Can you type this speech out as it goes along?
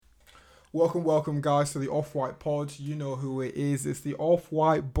Welcome, guys, to the Off-White Pod. You know who it is. It's the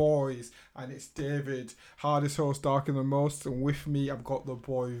Off-White Boys, and it's David, hardest host, darker than most. And with me, I've got the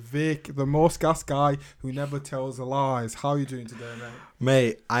boy Vic, the most gas guy who never tells lies. How are you doing today, mate?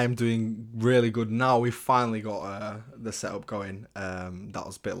 Mate, I'm doing really good now. We finally got the setup going. That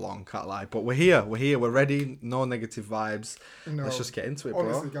was a bit long, can't lie. But we're here, we're ready. No negative vibes. No, Let's just get into it, bro.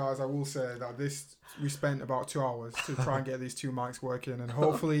 honestly, guys, I will say that we spent about 2 hours to try and get these two mics working, and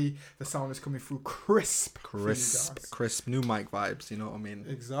hopefully the sound is coming through crisp. Crisp, new mic vibes. You know what I mean?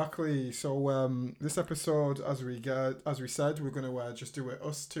 Exactly. So this episode, as we said, we're gonna just do it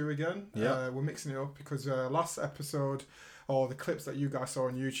us two again. Yeah. We're mixing it up because last episode, or the clips that you guys saw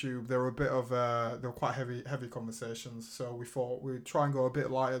on YouTube, they were a bit of they were quite heavy conversations. So we thought we'd try and go a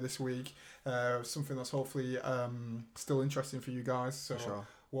bit lighter this week. Something that's hopefully still interesting for you guys. So. Sure.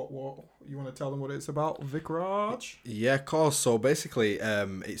 What you want to tell them what it's about, Vic Raj? Yeah, of course. So basically,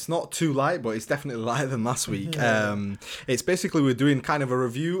 it's not too light, but it's definitely lighter than last week. It's basically we're doing kind of a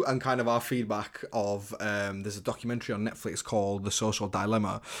review and kind of our feedback of there's a documentary on Netflix called The Social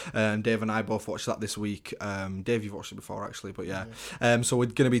Dilemma. Dave and I both watched that this week. Dave, you've watched it before actually, but yeah. So we're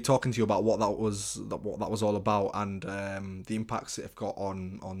going to be talking to you about what that was all about, and the impacts it have got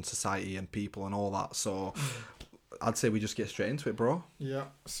on society and people and all that. So. I'd say we just get straight into it, bro. Yeah.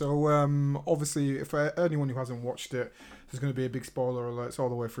 So, obviously, for anyone who hasn't watched it, there's going to be a big spoiler alert all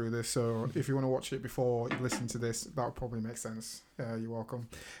the way through this. So, if you want to watch it before you listen to this, that would probably make sense. You're welcome.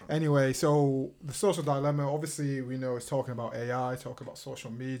 Anyway, so The Social Dilemma, obviously, we know is talking about AI, talking about social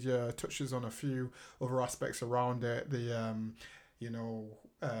media, touches on a few other aspects around it. The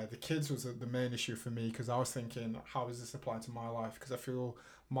kids was the main issue for me because I was thinking, how does this apply to my life? Because I feel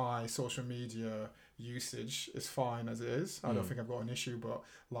my social media usage is fine as it is. I don't think I've got an issue, but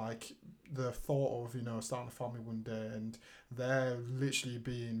like the thought of starting a family one day and they're literally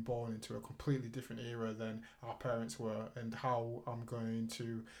being born into a completely different era than our parents were, and how I'm going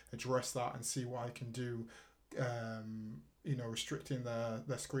to address that and see what I can do restricting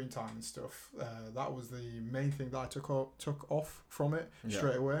their screen time and stuff. That was the main thing that I took off from it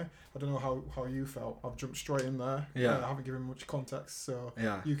straight away. I don't know how you felt. I've jumped straight in there. I haven't given much context, so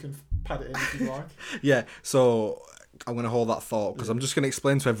you can pad it in if you like. Yeah, so I'm going to hold that thought because I'm just going to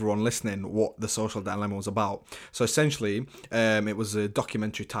explain to everyone listening what The Social Dilemma was about. So essentially, it was a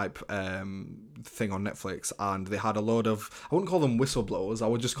documentary type thing on Netflix, and they had a load of, I wouldn't call them whistleblowers, I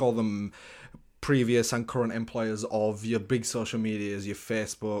would just call them previous and current employers of your big social medias, your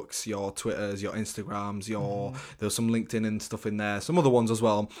Facebooks, your Twitters, your Instagrams, there was some LinkedIn and stuff in there, some other ones as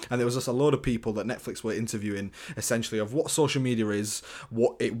well, and there was just a load of people that Netflix were interviewing essentially of what social media is,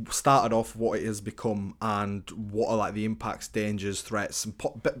 what it started off, what it has become, and what are like the impacts, dangers, threats, and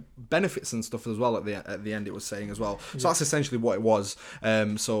benefits and stuff as well at the end it was saying as well. So that's essentially what it was.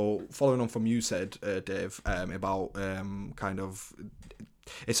 So following on from you said, Dave, about kind of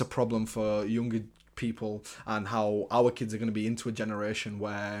it's a problem for younger people and how our kids are going to be into a generation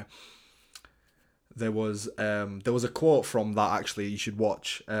where there was a quote from that actually you should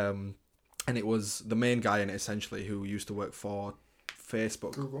watch, and it was the main guy in it essentially who used to work for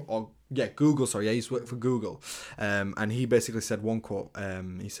Facebook. Google. Sorry, he used to work for Google, and he basically said one quote.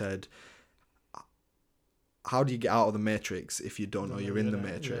 He said, how do you get out of the matrix if you don't know you're in the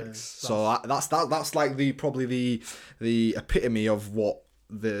matrix? So that's like the epitome of what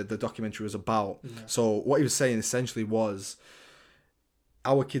the documentary was about. So what he was saying essentially was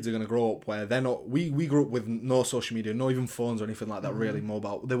our kids are going to grow up where they're not, we grew up with no social media, no even phones or anything like that, really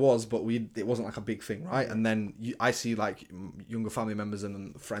mobile. There was, but it wasn't like a big thing, right? And then I see like younger family members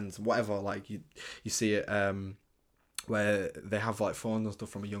and friends, whatever, like you see it where they have like phones and stuff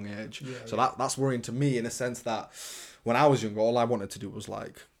from a young age. That's worrying to me in a sense that when I was younger, all I wanted to do was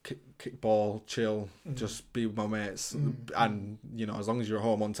like kick ball, chill, just be with my mates, and as long as you're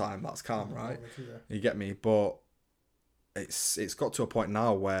home on time, that's calm, right? You get me? But it's got to a point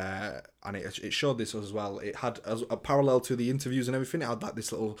now where, and it showed this as well. It had as a parallel to the interviews and everything. It had like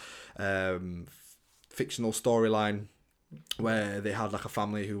this little fictional storyline where they had like a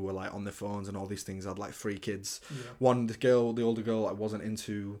family who were like on their phones and all these things, had like 3 kids. The older girl like wasn't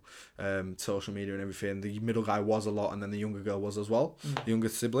into social media and everything. The middle guy was a lot, and then the younger girl was as well, the younger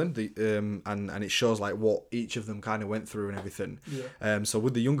sibling. And it shows like what each of them kind of went through and everything. So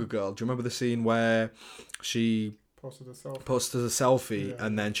with the younger girl, do you remember the scene where she posted a selfie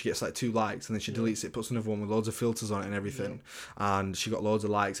and then she gets like 2 likes and then she deletes it, puts another one with loads of filters on it and everything, and she got loads of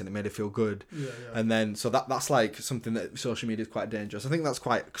likes and it made her feel good. And then so that's like something that social media is quite dangerous. I think that's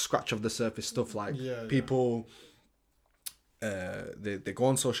quite scratch of the surface stuff, like people they go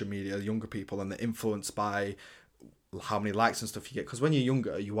on social media, younger people, and they're influenced by how many likes and stuff you get. Because when you're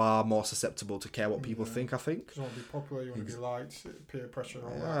younger, you are more susceptible to care what people think, I think. Because you want to be popular, you want to be liked, peer pressure, all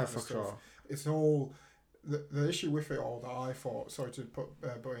that Yeah, kind of for stuff. sure. It's all the issue with it all that I thought. Sorry to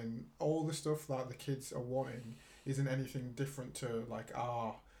put in all the stuff that the kids are wanting isn't anything different to like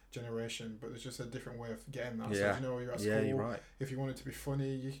our generation, but there's just a different way of getting that. Yeah. So you know, you're at school. Yeah, you're right. If you wanted to be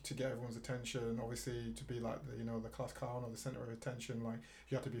funny, to get everyone's attention, obviously to be like the, you know, the class clown or the center of attention, like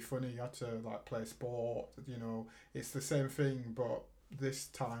you had to be funny, you had to like play sport. You know, it's the same thing, but this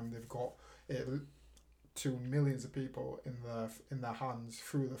time they've got it to millions of people in their hands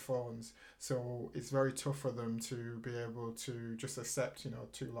through the phones, so it's very tough for them to be able to just accept, you know,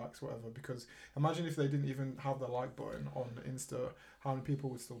 2 likes, whatever. Because imagine if they didn't even have the like button on Insta, how many people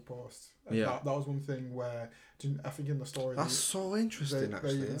would still post? And Yeah. that was one thing where I think in the story That's so interesting,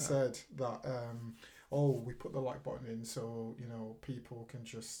 actually. they even said that we put the like button in so, you know, people can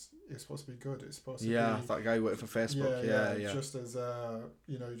just, it's supposed to be good, it's supposed to be that guy working for Facebook. Yeah. just as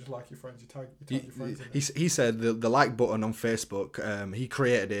you know, you just like your friends, you tag your friends in it. He said the like button on Facebook, he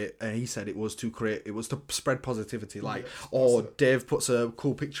created it, and he said it was to spread positivity, like, Dave puts a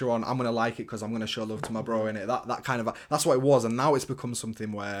cool picture on, I'm gonna like it because I'm gonna show love to my bro in it, that kind of, that's what it was. And now it's become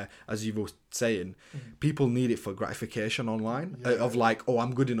something where, as you were saying, people need it for gratification online, of like, oh,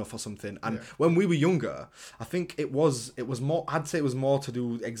 I'm good enough or something. And when we were younger, I think it was more, I'd say it was more to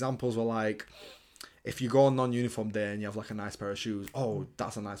do, examples were like, if you go on non-uniform day and you have like a nice pair of shoes, oh,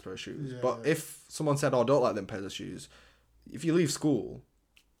 that's a nice pair of shoes. But if someone said, oh, I don't like them pairs of shoes, if you leave school,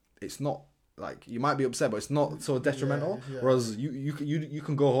 it's not like, you might be upset, but it's not so detrimental. Whereas you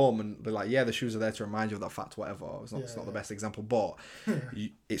can go home and be like, yeah, the shoes are there to remind you of that fact, whatever. It's not the best example, but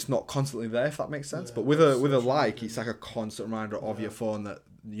it's not constantly there, if that makes sense. But with a like, it's like a constant reminder of your phone that,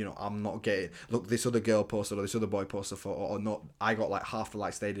 you know, I'm not getting, look, this other girl posted or this other boy posted a photo, or not, I got like half the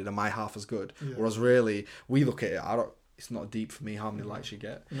likes they did and my half as good. Whereas really, we look at it, it's not deep for me how many likes you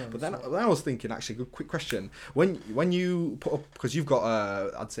get. But then I was thinking, actually, good quick question. When you put up, because you've got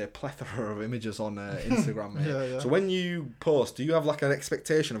I'd say a plethora of images on Instagram, mate. So when you post, do you have like an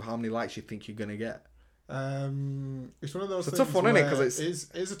expectation of how many likes you think you're gonna get? It's one of those it's things, a tough one, isn't it? Because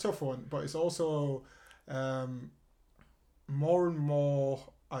it's a tough one, but it's also more and more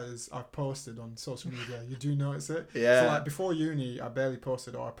as I've posted on social media, you do notice it. So like before uni, I barely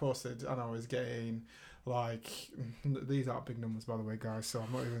posted, or I posted and I was getting like, these aren't big numbers, by the way, guys, so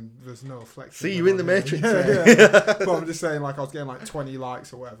I'm not even, there's no flex. See, you in the matrix. But I'm just saying, like, I was getting like 20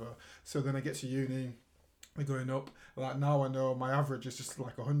 likes or whatever. So then I get to uni, we're going up. Like now I know my average is just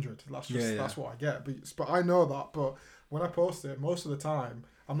like 100. That's just that's what I get. But I know that. But when I post it, most of the time,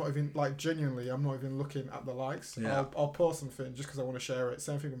 I'm not even, like, genuinely, I'm not even looking at the likes. I'll post something just because I want to share it.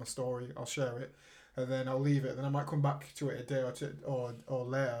 Same thing with my story. I'll share it. And then I'll leave it. Then I might come back to it a day or two or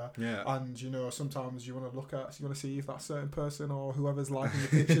later. And, you know, sometimes you want to see if that certain person or whoever's liking the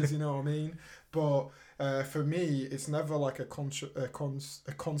pictures, you know what I mean? But for me, it's never like a constant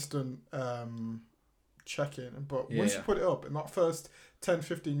check-in. But once you put it up in that first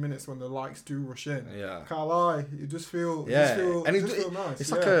 10-15 minutes when the likes do rush in, can't lie, you just feel and it feel nice.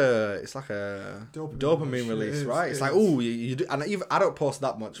 It's like a dopamine release, right? It's like, oh, you do, and even I don't post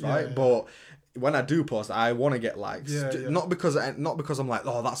that much, right? But when I do post, I want to get likes. Not because I'm like,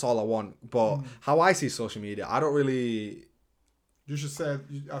 oh, that's all I want, but how I see social media, I don't really. You should say.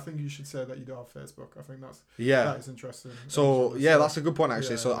 I think you should say that you don't have Facebook. I think that is interesting. So that's a good point,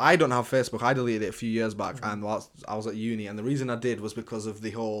 actually. So I don't have Facebook. I deleted it a few years back, and whilst I was at uni, and the reason I did was because of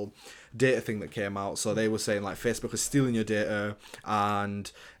the whole data thing that came out. So they were saying like Facebook is stealing your data,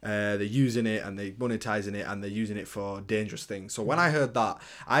 and they're using it, and they're monetizing it, and they're using it for dangerous things. So when I heard that,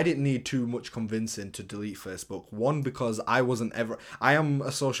 I didn't need too much convincing to delete Facebook. One, because I am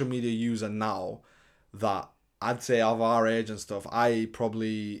a social media user now that I'd say of our age and stuff, I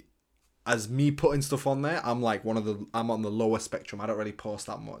probably, as me putting stuff on there, I'm on the lower spectrum. I don't really post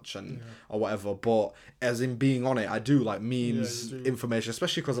that much or whatever, but as in being on it, I do like memes, information,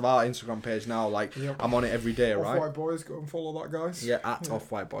 especially because of our Instagram page now. Like I'm on it every day, right? Off-White Boys, go and follow that, guys.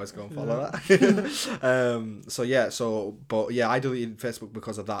 Off-White Boys, go and follow that. I deleted Facebook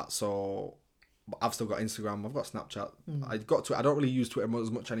because of that. So I've still got Instagram. I've got Snapchat. I don't really use Twitter as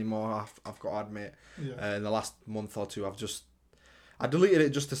much anymore. I've got to admit. In the last month or two, I deleted it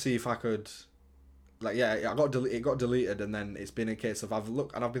just to see if I could. It got deleted, and then it's been a case of I've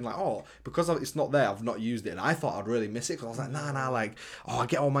looked and I've been like, oh, because it's not there, I've not used it, and I thought I'd really miss it because I was like, I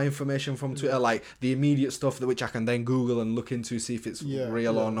get all my information from Twitter, like the immediate stuff which I can then Google and look into, see if it's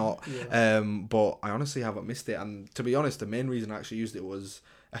real or not. But I honestly haven't missed it, and to be honest, the main reason I actually used it was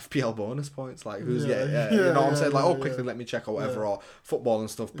FPL bonus points, like who's getting, you know what I'm saying, like quickly let me check or whatever, or football and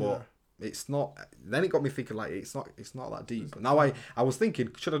stuff, but it's not. Then it got me thinking like it's not that deep. Now I was thinking,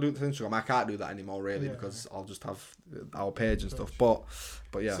 should I do it to Instagram? I can't do that anymore really because I'll just have our page and stuff. But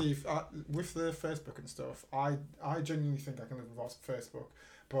yeah. See, with the Facebook and stuff, I genuinely think I can live without Facebook.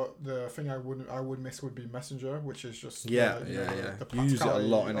 But the thing I would miss would be Messenger, which is just The you use it a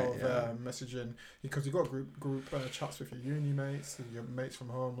lot in it, messaging, because you've got group chats with your uni mates, your mates from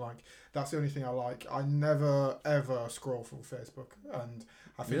home. Like that's the only thing I like. I never ever scroll through Facebook, and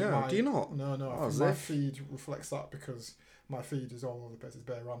I think do you not? No, I think my feed reflects that because my feed is all over the place. It's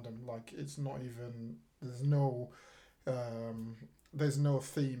very random. Like it's not even there's no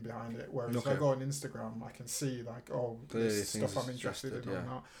theme behind it. Whereas if I go on Instagram, I can see like, this stuff I'm interested in or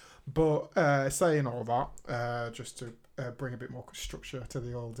not. But saying all that, just to bring a bit more structure to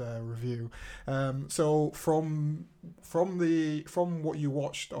the old review. So from what you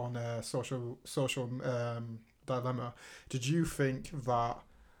watched on social dilemma, did you think that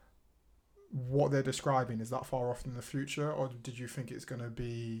what they're describing is that far off in the future, or did you think it's going to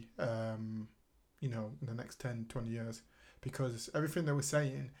be in the next 10, 20 years? Because everything they were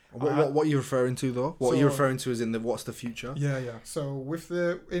saying... What are you referring to, though? What you're referring to is what's the future? Yeah. So with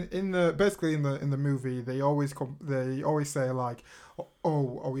in the movie, they always say like,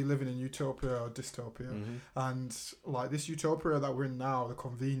 are we living in utopia or dystopia? Mm-hmm. And like this utopia that we're in now, the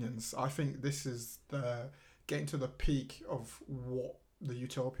convenience, I think this is getting to the peak of what the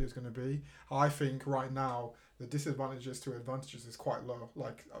utopia is going to be. I think right now the disadvantages to advantages is quite low.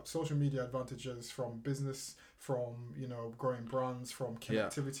 Like social media advantages from business, from growing brands, from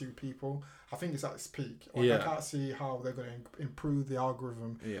connectivity with people. I think it's at its peak. I can't see how they're going to improve the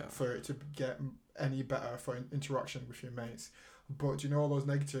algorithm for it to get any better for interaction with your mates. But all those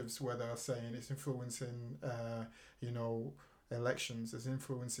negatives where they're saying it's influencing elections, it's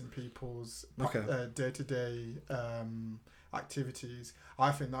influencing people's day-to-day activities.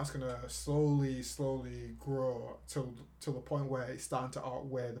 I think that's going to slowly grow till the point where it's starting to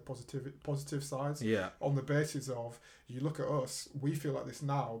outweigh the positive sides. On the basis of, you look at us, we feel like this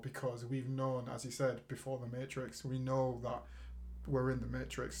now because we've known, as you said, before the Matrix, we know that we're in the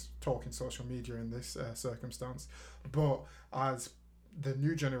Matrix talking social media in this circumstance. But as the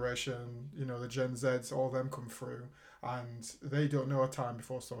new generation, the Gen Zs, all them come through, and they don't know a time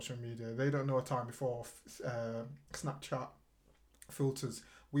before social media. They don't know a time before Snapchat filters.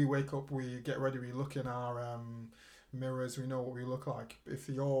 We wake up, we get ready, we look in our mirrors, we know what we look like. If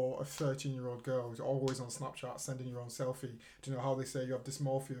you're a 13-year-old girl who's always on Snapchat sending your own selfie, do you know how they say you have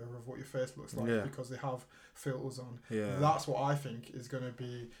dysmorphia of what your face looks like? Because they have filters on. That's what I think is going to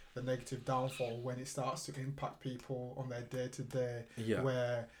be the negative downfall when it starts to impact people on their day-to-day,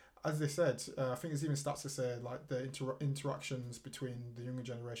 where, as they said, I think there's even stats to say like the interactions between the younger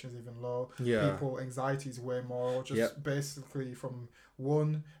generation is even low. People, anxiety is way more, just basically from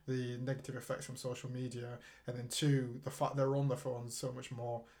one, the negative effects from social media, and then two, the fact they're on their phones so much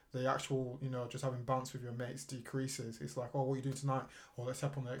more. The actual, just having bounce with your mates decreases. It's like, what are you doing tonight? Or let's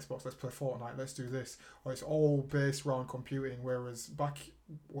hop on the Xbox, let's play Fortnite, let's do this. Or it's all based around computing, whereas back,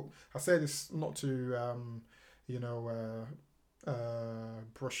 I say this not to,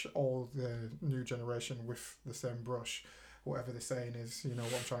 brush all the new generation with the same brush, whatever the saying is, what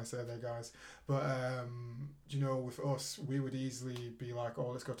I'm trying to say there, guys. But with us, we would easily be like,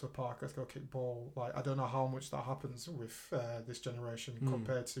 let's go to the park, let's go kick ball. Like, I don't know how much that happens with this generation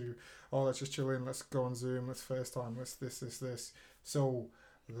compared to, let's just chill in, let's go on Zoom, let's FaceTime, let's this. So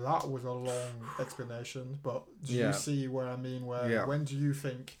that was a long explanation, but do you see where I mean? When do you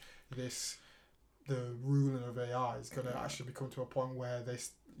think the ruling of AI is going to actually come to a point where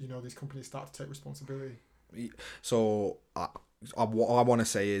these companies start to take responsibility? So what I want to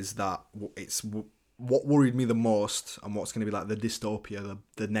say is that it's what worried me the most, and what's going to be like the dystopia,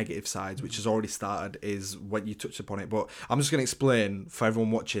 the negative sides, which has already started, is when you touched upon it. But I'm just going to explain for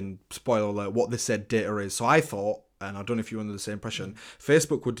everyone watching, spoiler alert, what this said data is. So I thought, and I don't know if you're under the same impression,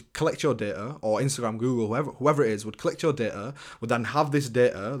 Facebook would collect your data, or Instagram, Google, whoever it is, would collect your data, would then have this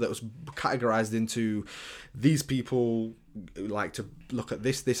data that was categorized into these people like to look at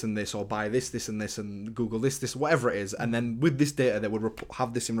this and this, or buy this and this, and Google this, whatever it is. And then with this data, they would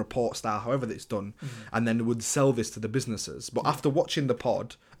have this in report style, however it's done, and then would sell this to the businesses. But after watching the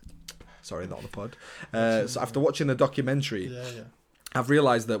pod, sorry, not the pod, so after watching the documentary, I've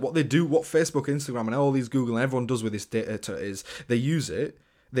realised that what Facebook, Instagram, and all these Google and everyone does with this data is they use it,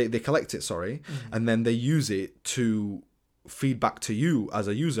 they collect it, and then they use it to feedback to you as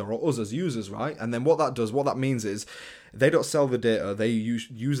a user, or us as users, right? And then what that means is they don't sell the data, they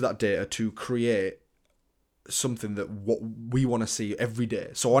use that data to create something that what we want to see every day.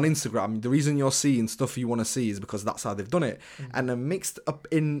 So on Instagram, the reason you're seeing stuff you want to see is because that's how they've done it. And then mixed up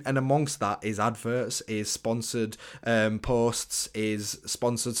in and amongst that is adverts, is sponsored posts, is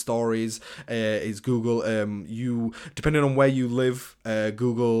sponsored stories, is Google. You, depending on where you live,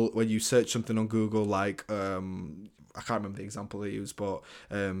 Google, when you search something on Google, like I can't remember the example they used, but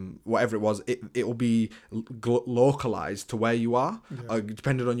whatever it was, it will be localized to where you are,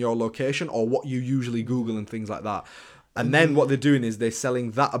 depending on your location or what you usually Google and things like that. And then what they're doing is they're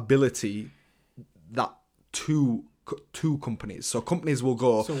selling that ability that to companies. So companies will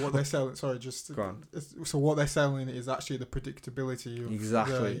go. So what they're selling? Sorry, just go on. So what they're selling is actually the predictability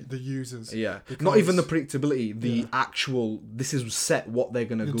of the users. Yeah, not even the predictability. The actual. This is set what they're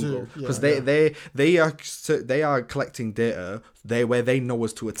going to Google because they are collecting data where they know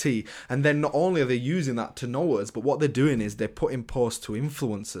us to a T, and then not only are they using that to know us, but what they're doing is they're putting posts to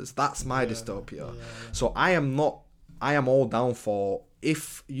influencers. That's my dystopia. So I am all down for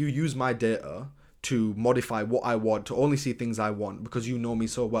if you use my data to modify what I want, to only see things I want, because you know me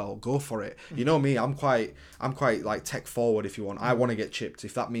so well, go for it. You know me, I'm quite like tech forward if you want. I want to get chipped.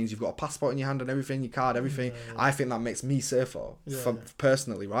 If that means you've got a passport in your hand and everything, your card, everything, I think that makes me safer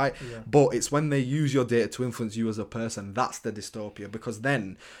personally, right? But it's when they use your data to influence you as a person, that's the dystopia, because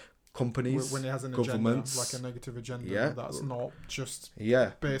then companies, when it has an governments, agenda, like a negative agenda, that's not just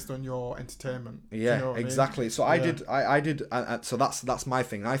based on your entertainment. Yeah, you know exactly. I mean? So I did. So that's my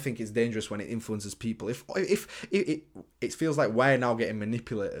thing. I think it's dangerous when it influences people. If it feels like we're now getting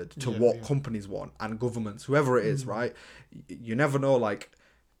manipulated to what companies want and governments, whoever it is, right? You never know. Like,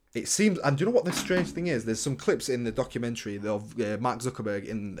 it seems, and do you know what the strange thing is? There's some clips in the documentary of Mark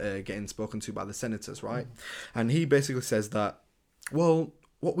Zuckerberg getting spoken to by the senators, right? And he basically says that, well,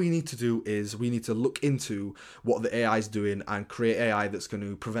 what we need to do is we need to look into what the AI is doing and create AI that's going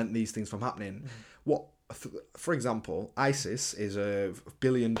to prevent these things from happening. For example, ISIS is $1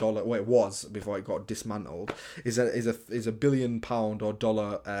 billion. Well, it was before it got dismantled. Is a £1 billion or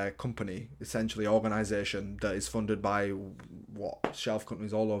dollar company, essentially organization that is funded by shelf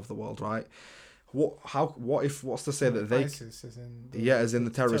companies all over the world, right? What's to say that they ISIS is in the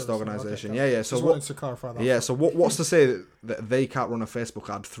terrorist organization. Okay. So just wanted to clarify that. Yeah, so what's to say that they can't run a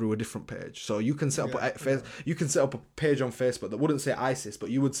Facebook ad through a different page? So you can set up you can set up a page on Facebook that wouldn't say ISIS,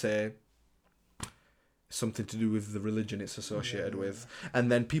 but you would say something to do with the religion it's associated with,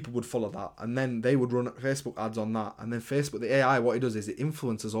 and then people would follow that, and then they would run Facebook ads on that, and then Facebook, the AI, what it does is it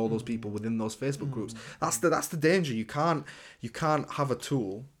influences all those people within those Facebook groups. That's the danger. You can't have a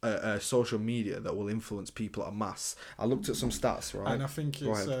tool, social media, that will influence people en masse. I looked at some stats, right? And I think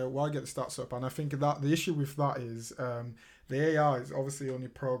it's I get the stats up, and I think that the issue with that is the AI is obviously only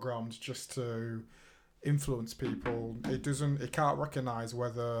programmed just to influence people. It can't recognize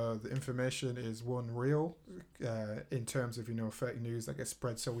whether the information is real, in terms of fake news that gets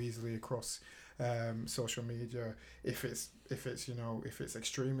spread so easily across social media, if it's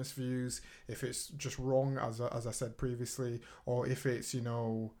extremist views, if it's just wrong, as I said previously, or if it's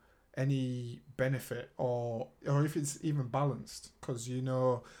any benefit, or if it's even balanced, because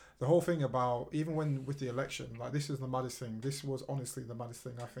the whole thing about, even with the election, like, this is the maddest thing. This was honestly the maddest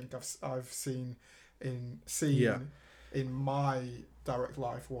thing I think I've seen in my direct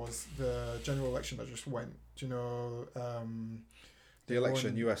life, was the general election that just went. Do you know the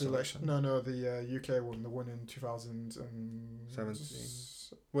election, US election? No, the UK one, the one in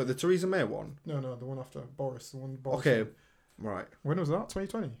 2017. Wait, the Theresa May one? No, the one after Boris. Okay, right. When was that?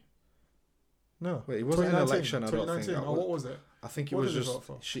 2020? No. Wait, it wasn't an election. I don't think. What was it? I think it was just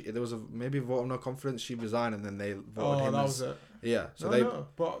there was maybe a vote of no confidence. She resigned, and then they voted him. Oh, that was it. Yeah. So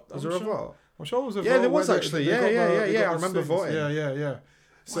but was there a vote? I'm sure it was a vote. Yeah, there was actually. Yeah. I remember voting. Yeah.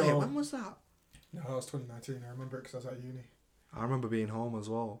 So wait, when was that? No, that was 2019. I remember it because I was at uni. I remember being home as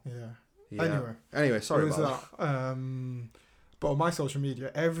well. Yeah. Anyway, sorry about that. But on my social media,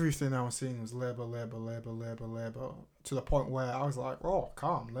 everything I was seeing was Labour, to the point where I was like, "Oh,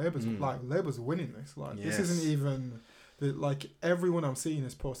 calm, Labour's winning this. Like, this isn't even." Everyone I'm seeing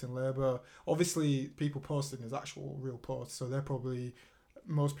is posting Labour. Obviously, people posting is actual real posts, so they're probably,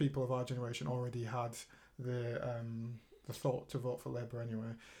 most people of our generation already had the thought to vote for Labour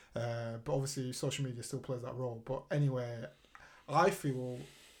anyway. But obviously, social media still plays that role. But anyway, I feel,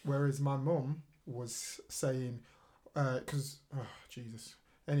 whereas my mum was saying, Jesus.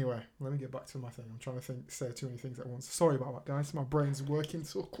 Anyway, let me get back to my thing. I'm trying to say too many things at once. Sorry about that, guys. My brain's working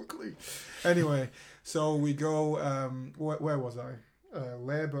so quickly. Anyway, so we go. Where was I?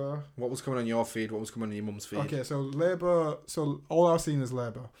 Labour. What was coming on your feed? What was coming on your mum's feed? Okay, so Labour. So all I've seen is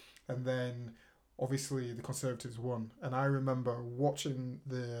Labour, and then obviously the Conservatives won, and I remember watching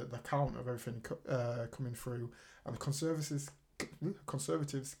the count of everything coming through, and the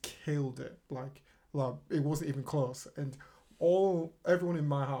Conservatives killed it. Like it wasn't even close, and everyone in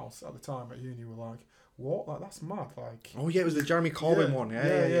my house at the time at uni were like, "What? Like that's mad!" Like, oh yeah, it was the Jeremy Corbyn one.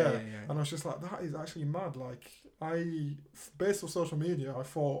 Yeah. And I was just like, that is actually mad. Like based on social media, I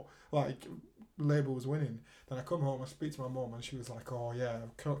thought like Labour was winning. Then I come home, I speak to my mum, and she was like, "Oh yeah,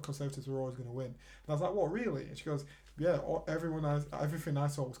 Conservatives were always going to win." And I was like, "What, really?" And she goes, "Yeah, everything I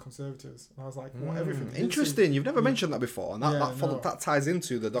saw was Conservatives." And I was like, "What, everything?" Interesting. You've never mentioned that before, and that ties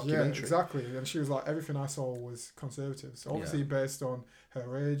into the documentary. Yeah, exactly. And she was like, "Everything I saw was Conservatives." So obviously, based on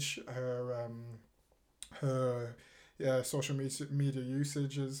her age, her social media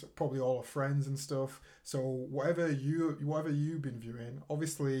usages, probably all her friends and stuff. So whatever you've been viewing,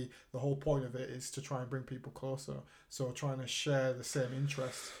 obviously the whole point of it is to try and bring people closer. So trying to share the same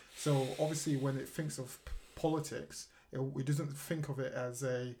interests. So obviously when it thinks of politics, it doesn't think of it as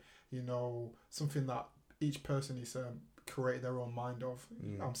a something that each person needs to create their own mind of.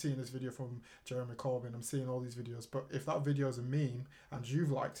 I'm seeing this video from Jeremy Corbyn. I'm seeing all these videos, but if that video is a meme and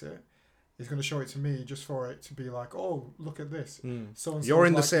you've liked it, he's going to show it to me just for it to be like, oh, look at this. So you're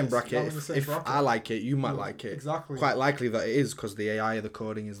in the same bracket. If I like it, you might like it. Exactly. Quite likely that it is because the AI, the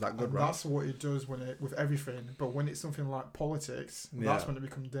coding is that good, and right? That's what it does with everything. But when it's something like politics, that's when it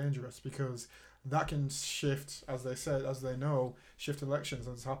becomes dangerous, because that can shift, as they know, shift elections,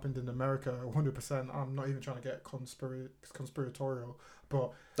 as happened in America 100%. I'm not even trying to get conspiratorial,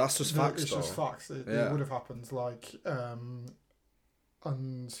 but that's just facts. It's just facts. It would have happened.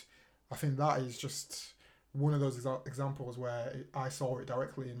 And I think that is just one of those examples where I saw it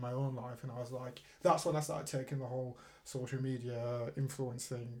directly in my own life, and I was like, that's when I started taking the whole social media influence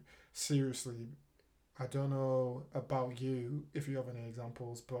thing seriously. I don't know about you, if you have any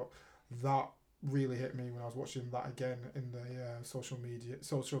examples, but that really hit me when I was watching that again in the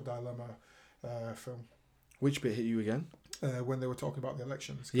social dilemma film. Which bit hit you again? When they were talking about the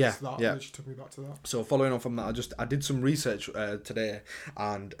elections. That literally took me back to that. So following on from that, I did some research today,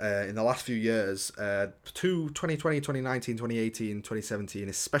 and in the last few years, 2020, 2019, 2018, 2017,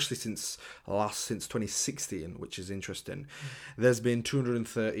 especially since 2016, which is interesting, there's been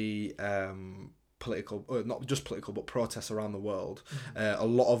 230 not just political, but protests around the world. A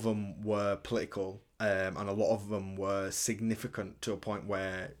lot of them were political, and a lot of them were significant to a point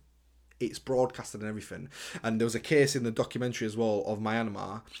where it's broadcasted and everything. And there was a case in the documentary as well of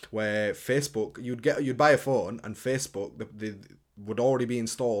Myanmar where Facebook, you'd buy a phone, and Facebook the would already be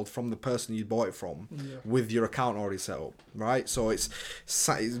installed from the person you bought it from, with your account already set up, right? So it's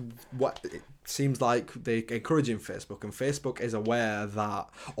what it seems like they're encouraging Facebook, and Facebook is aware that,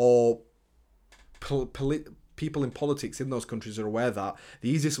 or people in politics in those countries are aware that the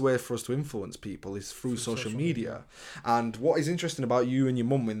easiest way for us to influence people is through social media. And what is interesting about you and your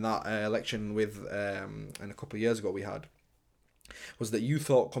mum in that election with and a couple of years ago we had, was that you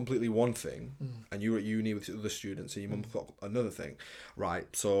thought completely one thing, and you were at uni with other students, and your mum thought another thing, right?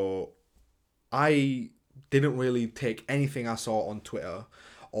 So I didn't really take anything I saw on Twitter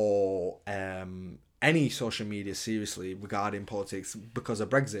or any social media seriously regarding politics because of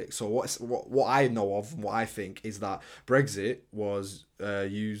Brexit. So what I know of, what I think, is that Brexit was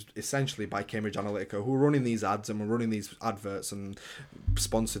used essentially by Cambridge Analytica, who were running these ads and were running these adverts and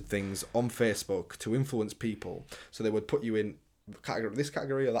sponsored things on Facebook to influence people. So they would put you in this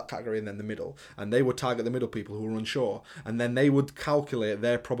category or that category, and then the middle, and they would target the middle people who were unsure, and then they would calculate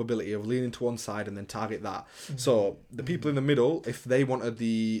their probability of leaning to one side and then target that. So the people in the middle, if they wanted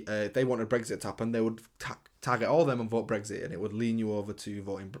Brexit to happen, they would target all of them and vote Brexit, and it would lean you over to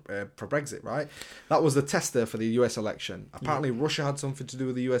voting for Brexit, right? That was the tester for the US election. Apparently Russia had something to do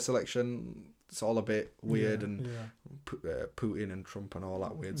with the US election. It's all a bit weird, and Putin and Trump and all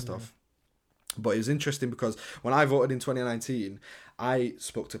that weird stuff. But it was interesting because when I voted in 2019, I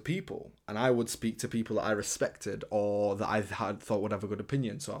spoke to people, and I would speak to people that I respected or that I had thought would have a good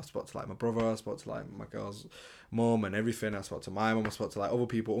opinion. So I spoke to my brother, I spoke to my girl's mum and everything. I spoke to my mum, I spoke to other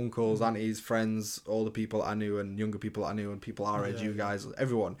people, uncles, aunties, friends, all the people I knew and younger people I knew and people our age, you guys,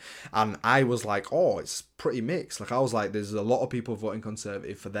 everyone. And I was like, oh, it's pretty mixed. I was like, there's a lot of people voting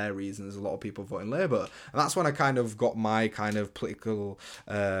Conservative for their reasons. There's a lot of people voting Labour. And that's when I kind of got my kind of political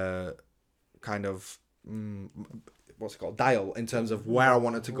what's it called, dial, in terms of where I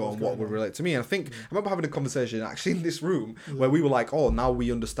wanted to go and what would relate to me. And I think I remember having a conversation actually in this room where we were like, oh, now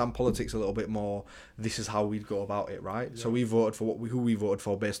we understand politics a little bit more, this is how we'd go about it, right? So we voted for who we voted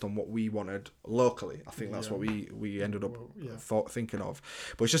for based on what we wanted locally. I think that's what we ended up thinking of.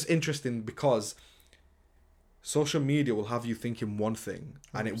 But it's just interesting because social media will have you thinking one thing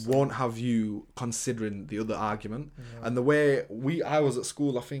and it 100%. won't have you considering the other argument. Yeah. And the way I was at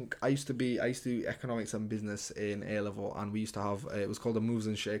school, I think I used to do economics and business in A level, and we used to have it was called the Movers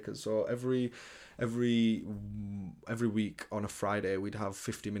and Shakers. So every week on a Friday we'd have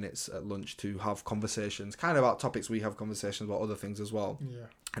 50 minutes at lunch to have conversations, kind of about topics. We have conversations about other things as well. Yeah.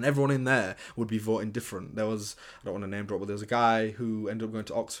 And everyone in there would be voting different. There was, I don't want to name drop, but there was a guy who ended up going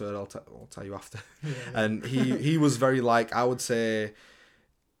to Oxford. I'll tell you after. Yeah. And he was very, like, I would say,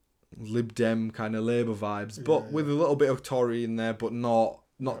 Lib Dem kind of Labour vibes, but with a little bit of Tory in there, but not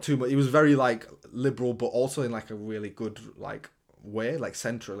too much. He was very, like, liberal, but also in, like, a really good, like, way, like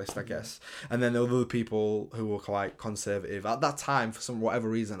centralist, I guess. And then there were other people who were quite conservative. At that time, for whatever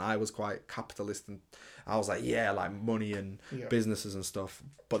reason, I was quite capitalist, and I was like, yeah, like money and businesses and stuff.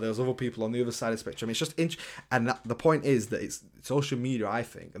 But there was other people on the other side of the spectrum. It's just the point is that it's social media, I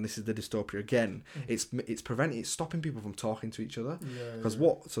think, and this is the dystopia again. It's stopping people from talking to each other. Because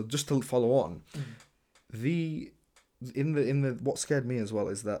so just to follow on, what scared me as well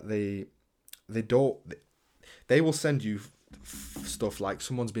is that they will send you stuff like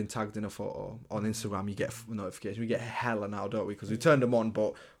someone's been tagged in a photo on Instagram. You get notification. We get hella now, don't we? Because we turned them on,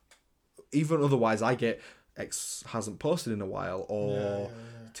 but even otherwise, I get X hasn't posted in a while, or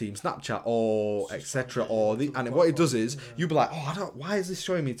Team Snapchat, or etc. And what it does is you'll be like, oh, why is this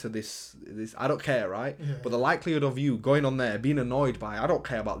showing me to this? I don't care, right? But the likelihood of you going on there being annoyed by, I don't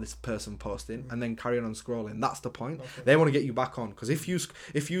care about this person posting, and then carrying on scrolling. That's the point. They want to get you back on, because if you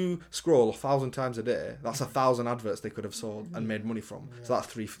scroll 1,000 times a day, that's 1,000 adverts they could have sold and made money from. So that's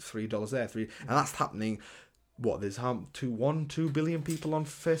 $3 there, and that's happening. What, there's 2 billion people on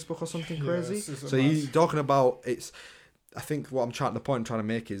Facebook or something crazy? So you're talking about, I think the point I'm trying to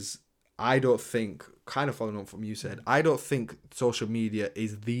make is, I don't think, kind of following on from you said, I don't think social media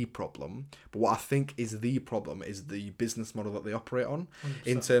is the problem, but what I think is the problem is the business model that they operate on, 100%.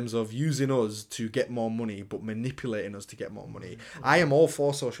 In terms of using us to get more money, but manipulating us to get more money. I am all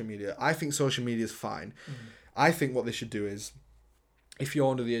for social media. I think social media is fine. I think what they should do is, if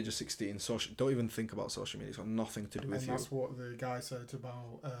you're under the age of 16, don't even think about social media. It's got nothing to do with you. And that's what the guy said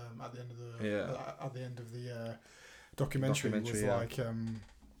about at the end of the documentary was like,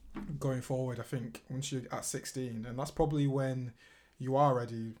 going forward, I think once you're at 16, and that's probably when you are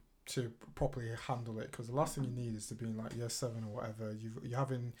ready to properly handle it, because the last thing you need is to be in like year 7 or whatever. You're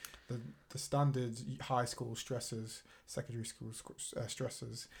having the standard high school stresses, secondary school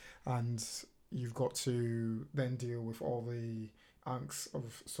stresses, and you've got to then deal with all the angst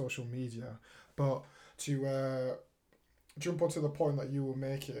of social media. But to jump onto the point that you were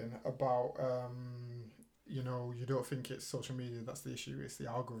making about you don't think it's social media that's the issue, it's the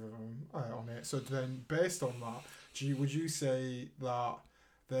algorithm on it. So then, based on that, would you say that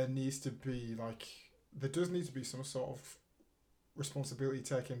there does need to be some sort of responsibility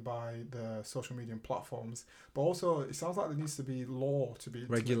taken by the social media platforms, but also it sounds like there needs to be law to be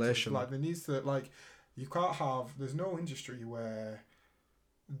regulation. Like there needs to, like, you can't have, there's no industry where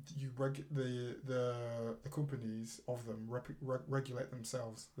the companies of them regulate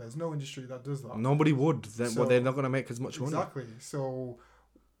themselves. There's no industry that does that. Nobody would. They're not going to make as much money. Exactly. So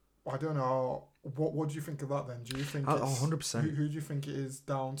I don't know. What do you think of that then? Do you think 100%. Who do you think it is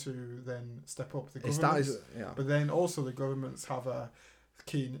down to then step up? The governments, but then also the governments have a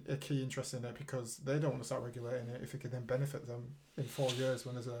key interest in it, because they don't want to start regulating it if it could then benefit them in 4 years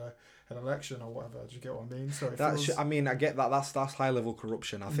when there's an election or whatever. Do you get what I mean? So I get that. That's high level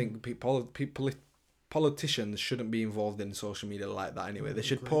corruption. I think politicians shouldn't be involved in social media like that anyway. They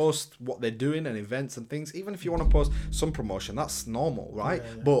should post what they're doing and events and things. Even if you want to post some promotion, that's normal, right?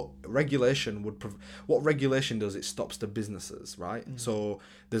 Yeah. But regulation what regulation does, it stops the businesses, right? So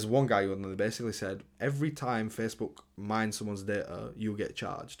there's one guy who basically said, every time Facebook mines someone's data, you get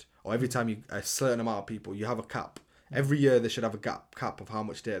charged. Or every time a certain amount of people, you have a cap. Every year they should have a cap of how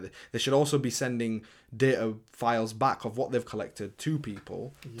much data. They should also be sending data files back of what they've collected to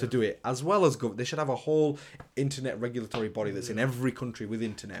people to do it, as well as they should have a whole internet regulatory body that's in every country with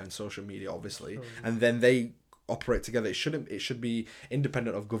internet and social media, obviously, and then they operate together. It should be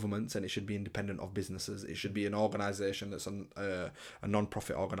independent of governments, and it should be independent of businesses. It should be an organisation that's a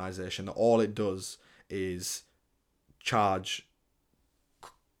non-profit organisation that all it does is charge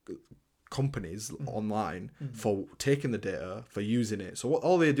companies online for taking the data, for using it. So what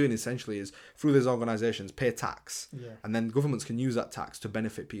all they're doing essentially is through these organizations pay tax, and then governments can use that tax to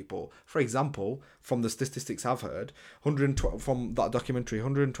benefit people. For example, from the statistics I've heard, 112 from that documentary,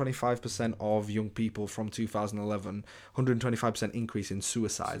 125% of young people from 2011, 125% increase in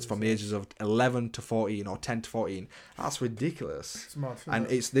suicides from the ages of 11 to 14 or 10 to 14. That's ridiculous. It's mad, And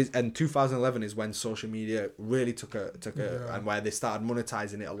isn't it? it's this, and 2011 is when social media really took a and where they started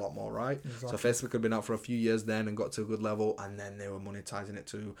monetizing it a lot more, right? Exactly. So Facebook had been out for a few years then and got to a good level, and then they were monetizing it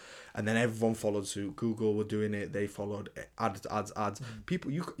too, and then everyone followed suit. Google were doing it; they followed ads.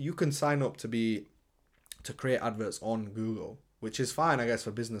 People, you can sign up to create adverts on Google, which is fine, I guess,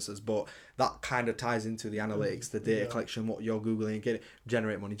 for businesses, but that kind of ties into the analytics, the data collection, what you're Googling,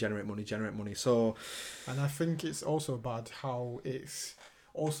 generate money. So, and I think it's also bad how it's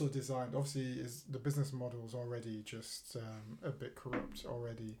also designed. Obviously, is the business model is already just a bit corrupt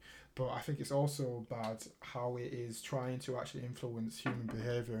already, but I think it's also bad how it is trying to actually influence human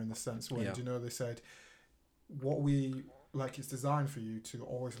behavior in the sense where, you know, they said what we like, it's designed for you to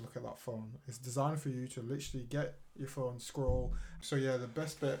always look at that phone. It's designed for you to literally get your phone, scroll. So yeah, the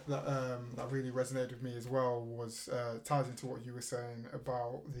best bit that that really resonated with me as well was ties into what you were saying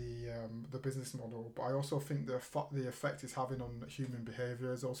about the business model. But I also think the effect it's having on human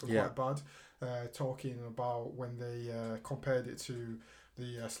behaviour is also quite bad. Talking about when they compared it to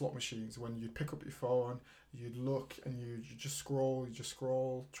the slot machines, when you'd pick up your phone, you'd look and you just scroll,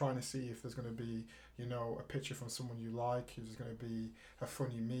 trying to see if there's going to be, you know, a picture from someone you like, if there's going to be a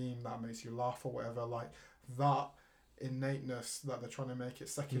funny meme that makes you laugh or whatever, like that innateness that they're trying to make it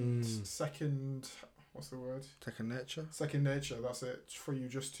second what's the word? Second nature, that's it, for you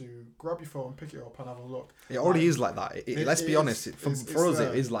just to grab your phone, pick it up and have a look. It already is like that. Let's be honest, for us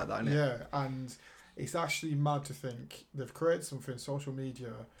it is like that, isn't it? Yeah, and it's actually mad to think they've created something, social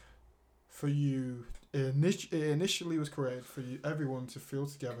media, for you. It initially was created for you, everyone to feel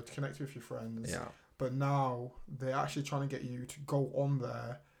together, to connect with your friends. Yeah. But now they're actually trying to get you to go on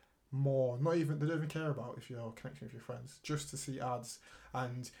there more. They don't even care about if you're connecting with your friends, just to see ads.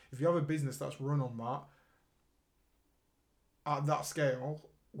 And if you have a business that's run on that, at that scale,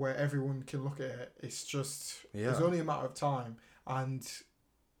 where everyone can look at it, it's just it's only a matter of time. And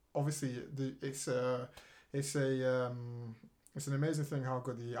obviously, it's an amazing thing how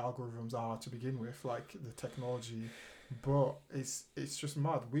good the algorithms are to begin with, like the technology. But it's just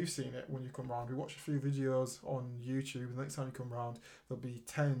mad. We've seen it when you come round. We watch a few videos on YouTube. The next time you come round, there'll be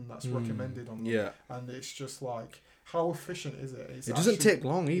 10 that's recommended on them. Yeah. And it's just like, how efficient is it? It doesn't take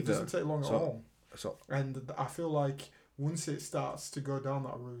long either. It doesn't take long at all. And I feel like once it starts to go down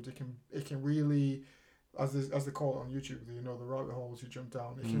that route, it can really, as they call it on YouTube, you know, the rabbit holes you jump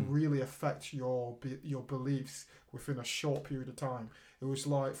down, it can really affect your beliefs within a short period of time. It was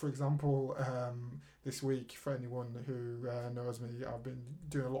like, for example, this week, for anyone who knows me, I've been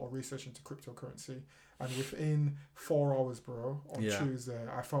doing a lot of research into cryptocurrency, and within 4 hours, bro, on Tuesday,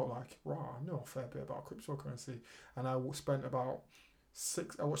 I felt like, wow, I know a fair bit about cryptocurrency, and I spent about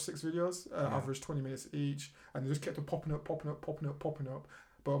I watched 6 videos, average 20 minutes each, and they just kept on popping up.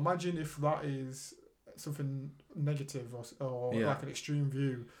 But imagine if that is something negative or like an extreme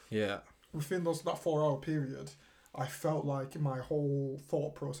view. Yeah. Within that 4 hour period, I felt like my whole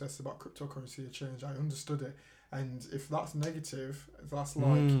thought process about cryptocurrency had changed. I understood it. And if that's negative, that's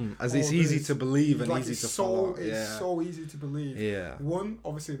like... as it's easy to believe and like easy to follow. It's so easy to believe. Yeah. One,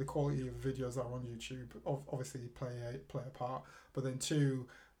 obviously the quality of videos that are on YouTube obviously play a part. But then 2,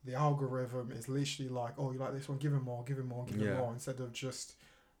 the algorithm is literally like, oh, you like this one? Give him more. Instead of just,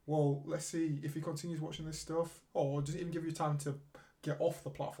 well, let's see if he continues watching this stuff, or does it even give you time to get off the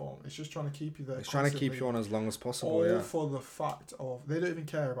platform. It's just trying to keep you there. It's trying to keep you on as long as possible. All for the fact of they don't even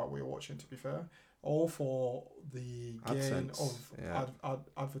care about what you're watching. To be fair, all for the gain of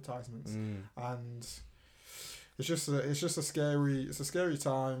advertisements, and it's just a scary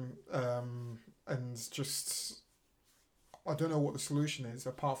time, and just I don't know what the solution is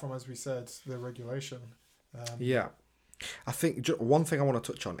apart from, as we said, the regulation. I think one thing I want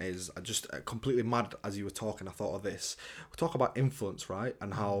to touch on is just completely mad as you were talking. I thought of this. We talk about influence, right,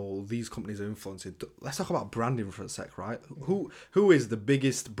 and how these companies are influencing. Let's talk about branding for a sec, right? Who is the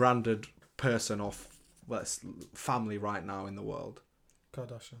biggest branded person of family right now in the world?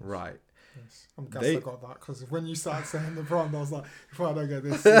 Kardashians. Right. Yes. I'm glad I got that, because when you started saying the brand, I was like, if I don't get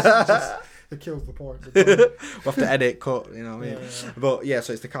this, it kills the point. We'll have to edit, cut, you know what I mean? Yeah. But yeah,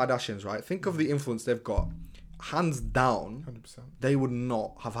 so it's the Kardashians, right? Think of the influence they've got. Hands down, 100%. They would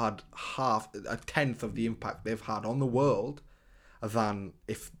not have had a tenth of the impact they've had on the world than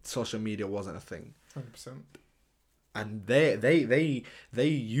if social media wasn't a thing. 100%. and they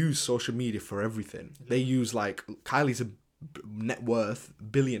use social media for everything. They use, like, Kylie's a net worth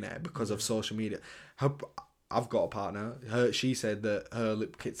billionaire because of social media. I've got a partner. She said that her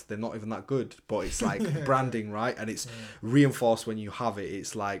lip kits, they're not even that good, but it's like branding, right? And it's reinforced when you have it.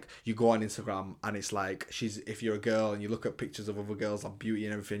 It's like you go on Instagram and it's like if you're a girl and you look at pictures of other girls like beauty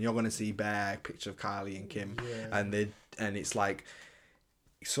and everything, you're gonna see bare picture of Kylie and Kim, and it's like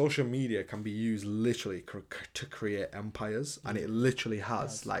social media can be used literally to create empires, and it literally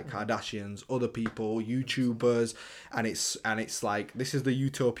has, like Kardashians, other people, YouTubers, and it's like, this is the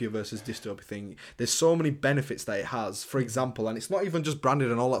utopia versus dystopia thing. There's so many benefits that it has, for example, and it's not even just branded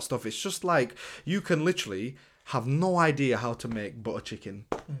and all that stuff. It's just like you can literally have no idea how to make butter chicken,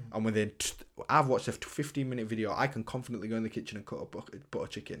 and within I've watched a 15-minute video, I can confidently go in the kitchen and cut a butter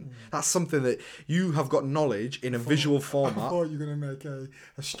chicken. That's something that you have got knowledge in a visual format. I thought you were going to make a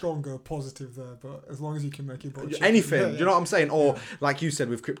stronger positive there, but as long as you can make it butter chicken. Anything, do you know what I'm saying? Or like you said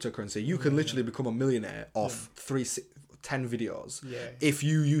with cryptocurrency, you can literally become a millionaire off 10 videos if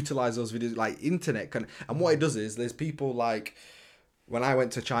you utilize those videos. Like internet can, and what it does is there's people like, when I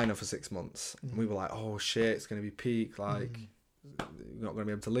went to China for 6 months, we were like, oh shit, it's going to be peak. Like, you're not going to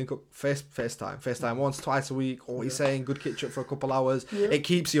be able to link up. FaceTime once, twice a week. Or what you're saying, good catch up for a couple hours. It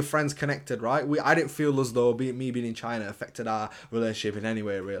keeps your friends connected, right? I didn't feel as though me being in China affected our relationship in any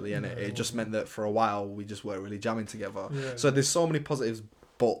way, really. And it just meant that for a while, we just weren't really jamming together. So there's so many positives,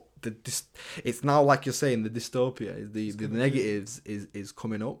 but it's now, like you're saying, the dystopia, the negatives is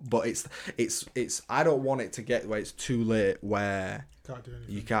coming up, but it's I don't want it to get where it's too late, where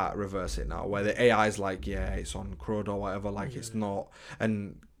you can't reverse it now, where the AI is like, it's on crud or whatever, like it's not,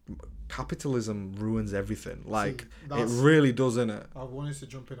 and capitalism ruins everything. Like, it really does, innit? I wanted to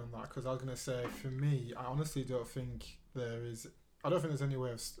jump in on that because I was going to say, for me, I honestly don't think I don't think there's any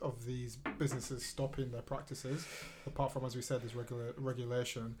way of these businesses stopping their practices, apart from, as we said, there's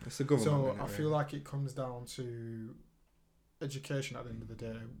regulation. It's the government. So I feel like it comes down to education at the end of the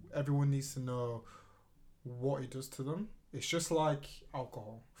day. Everyone needs to know what it does to them. It's just like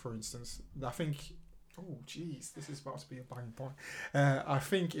alcohol, for instance. I think, oh, geez, this is about to be a bang point. I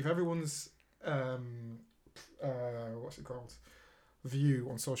think if everyone's, what's it called? View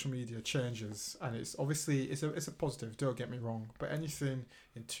on social media changes, and it's obviously it's a positive, don't get me wrong, but anything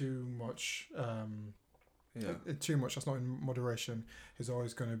in too much that's not in moderation is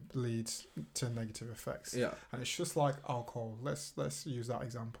always going to lead to negative effects. And it's just like alcohol. Let's use that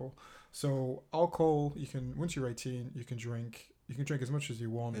example. So alcohol, you can, once you're 18, you can drink as much as you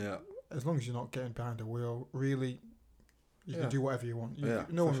want, as long as you're not getting behind the wheel, really. You can do whatever you want.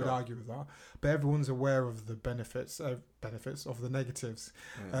 No one would argue with that. But everyone's aware of the benefits of the negatives.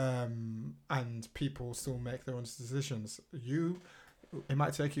 And people still make their own decisions. It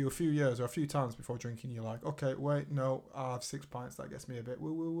might take you a few years or a few times before drinking. You're like, okay, wait, no, I have 6 pints. That gets me a bit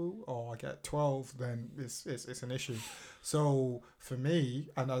woo woo woo. Or I get 12. Then it's an issue. So for me,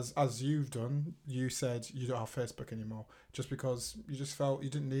 and as you've done, you said you don't have Facebook anymore just because you just felt you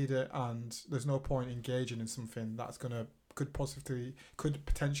didn't need it, and there's no point engaging in something that's could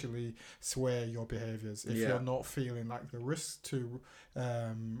potentially sway your behaviors if you're not feeling like the risk to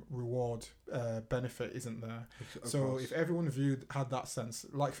reward benefit isn't there. So if everyone had that sense,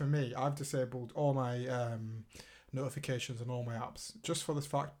 like for me, I've disabled all my notifications on all my apps just for the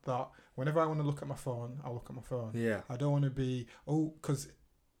fact that whenever I want to look at my phone, I'll look at my phone. I don't want to be because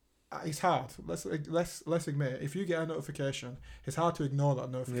it's hard. Let's admit it. If you get a notification, it's hard to ignore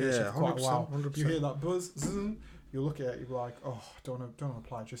that notification for quite a while. 100%. You hear that buzz, you look at it, you're like, oh, don't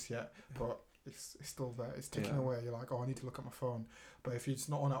apply just yet, but it's still there. It's ticking away. You're like, oh, I need to look at my phone. But if it's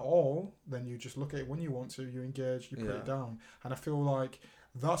not on at all, then you just look at it when you want to. You engage. You put it down. And I feel like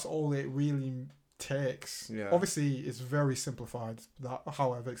that's all it really takes. Obviously, it's very simplified. That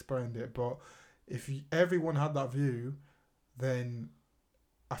how I've explained it. But if everyone had that view, then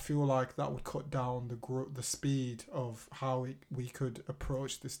I feel like that would cut down the speed of how we could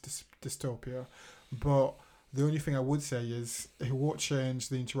approach this dystopia. But the only thing I would say is it won't change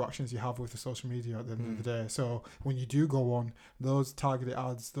the interactions you have with the social media at the end of the day. So when you do go on, those targeted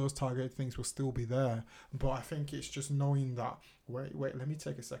ads, those targeted things will still be there. But I think it's just knowing that, wait, let me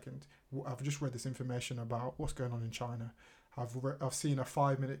take a second. I've just read this information about what's going on in China. I've seen a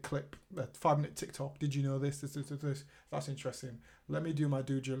 5-minute clip, a 5-minute TikTok. Did you know this? That's interesting. Let me do my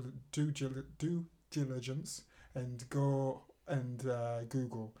due diligence and go and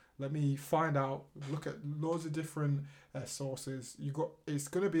Google. Let me find out, look at loads of different sources. It's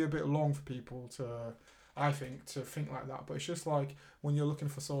going to be a bit long for people to think like that, but it's just like when you're looking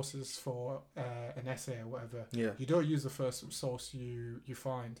for sources for an essay or whatever, you don't use the first source you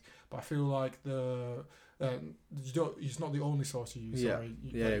find. But I feel like the you don't. It's not the only source you use. Yeah.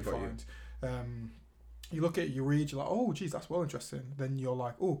 Sorry, Got find. You look at it, you read, you're like, oh, geez, that's well interesting. Then you're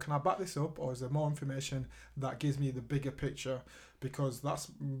like, oh, can I back this up, or is there more information that gives me the bigger picture? Because that's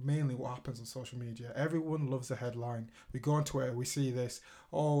mainly what happens on social media. Everyone loves a headline. We go on Twitter, we see this,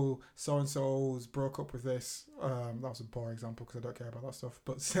 oh, so-and-so's broke up with this. That was a poor example because I don't care about that stuff.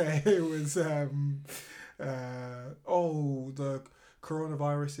 But say it was, oh, the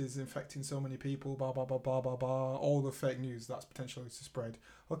coronavirus is infecting so many people, blah, blah, blah, blah, blah, blah. All the fake news that's potentially to spread.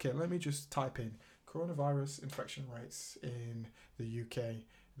 Okay, let me just type in coronavirus infection rates in the UK.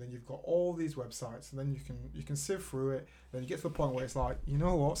 Then you've got all these websites, and then you can sift through it. Then you get to the point where it's like, you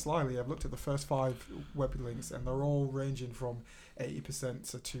know what, slyly, I've looked at the first 5 web links, and they're all ranging from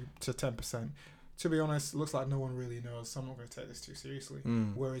 80% to 10%. To be honest, it looks like no one really knows, so I'm not going to take this too seriously.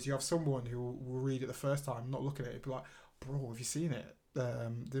 Whereas you have someone who will read it the first time, not looking at it, be like, bro, have you seen it?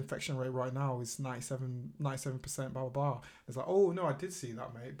 The infection rate right now is 97%, blah, blah, blah. It's like, oh, no, I did see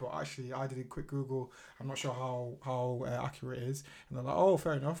that, mate. But actually, I did a quick Google. I'm not sure how accurate it is. And they're like, oh,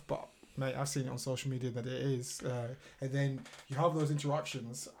 fair enough. But, mate, I've seen it on social media that it is. And then you have those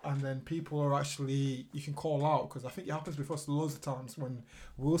interactions, and then people are actually, you can call out, because I think it happens with us loads of times when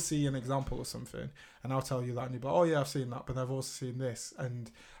we'll see an example of something, and I'll tell you that, and you'll be like, oh, yeah, I've seen that, but I've also seen this. And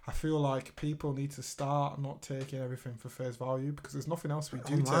I feel like people need to start not taking everything for face value, because there's nothing else we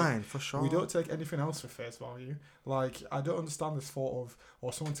do online, for sure. We don't take anything else for face value. Like, I don't understand this thought of,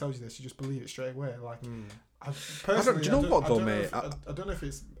 or someone tells you this, you just believe it straight away. Like, personally, do you know what though, mate? I don't know if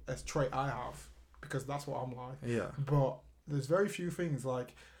it's a trait I have, because that's what I'm like. Yeah. But there's very few things,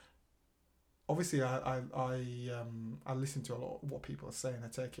 like, obviously I listen to a lot of what people are saying. I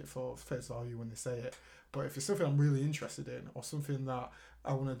take it for face value when they say it. But if it's something I'm really interested in, or something that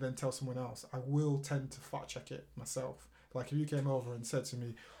I want to then tell someone else, I will tend to fact check it myself. Like, if you came over and said to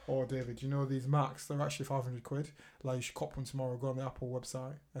me, oh, David, you know these Macs, they're actually 500 quid. Like, you should cop one tomorrow, go on the Apple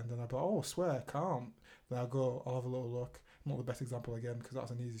website. And then I'd be like, oh, swear, I can't. Then I'll have a little look. Not the best example again, because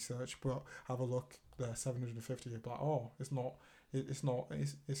that's an easy search, but have a look, they're 750. You'd be like, oh, it's not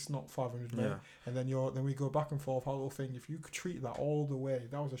 500, mate. Yeah. And then we go back and forth, our little thing. If you could treat that all the way,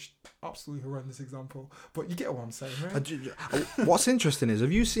 that was a absolutely horrendous example. But you get what I'm saying, right? What's interesting is,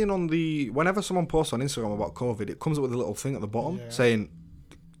 have you seen whenever someone posts on Instagram about COVID, it comes up with a little thing at the bottom saying,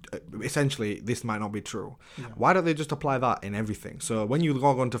 essentially, this might not be true. Yeah. Why don't they just apply that in everything? So when you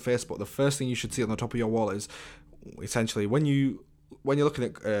log onto Facebook, the first thing you should see on the top of your wall is, essentially, when you're looking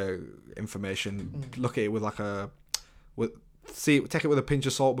at information, look at it with take it with a pinch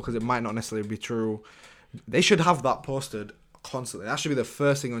of salt, because it might not necessarily be true. They should have that posted constantly. That should be the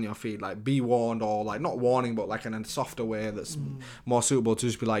first thing on your feed, like, be warned, or like, not warning, but like in a softer way that's more suitable, to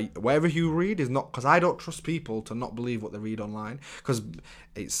just be like, whatever you read is not, because I don't trust people to not believe what they read online, because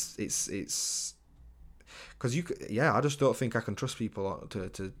it's because I just don't think I can trust people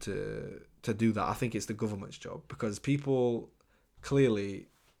to do that. I think it's the government's job, because people clearly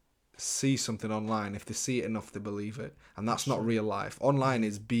see something online. If they see it enough, they believe it, and that's not real life. Online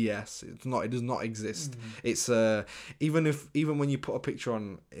is BS. It does not exist. It's even when you put a picture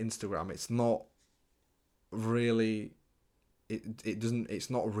on Instagram, it's not really, it's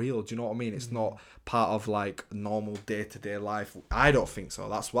not real. Do you know what I mean? It's not part of like normal day-to-day life. I don't think so.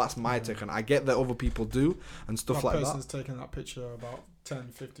 That's my take on it. I get that other people do and stuff like that. That person's taken that picture about 10,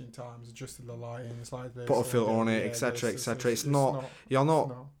 15 times, adjusted the lighting, it's like this, put a filter on it, etc., etc. It's not. You're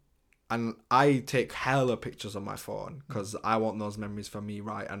not. And I take hella pictures on my phone, because I want those memories for me,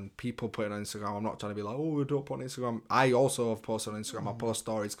 right? And people put it on Instagram. I'm not trying to be like, oh, don't put on Instagram. I also have posted on Instagram. I post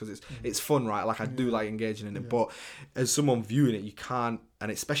stories because it's fun, right? Like, I do like engaging in it. But as someone viewing it, you can't,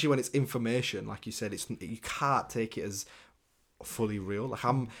 and especially when it's information, like you said, you can't take it as fully real. Like,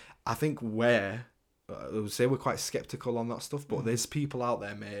 I think I would say we're quite skeptical on that stuff, but there's people out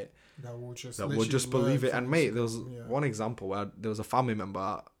there, mate, that will just believe it. And mate, there was one example where there was a family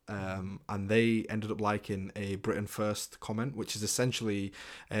member, and they ended up liking a Britain First comment, which is essentially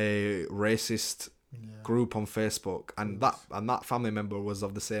a racist group on Facebook, and that family member was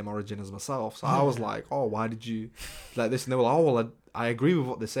of the same origin as myself. So I was like, oh, why did you like this? And they were like, oh, well, I agree with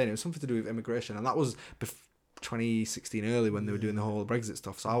what they're saying. It was something to do with immigration, and that was 2016 early, when they were doing the whole Brexit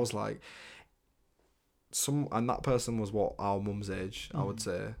stuff. So I was like, and that person was what, our mum's age, I would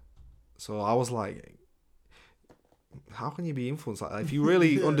say. So I was like, how can you be influenced like that? If you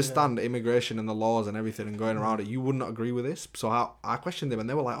really understand immigration and the laws and everything and going around it, you would not agree with this. So I questioned them, and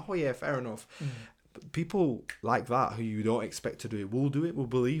they were like, oh yeah, fair enough. But people like that, who you don't expect to do it, will do it, will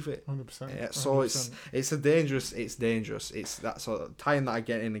believe it. 100%. Yeah, so 100%. It's dangerous. It's that sort of tying that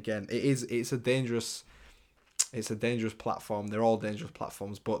again and again. It's a dangerous It's a dangerous platform. They're all dangerous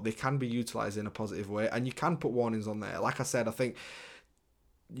platforms, but they can be utilized in a positive way, and you can put warnings on there. Like I said, I think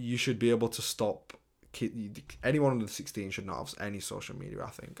you should be able to stop. Anyone under 16 should not have any social media. I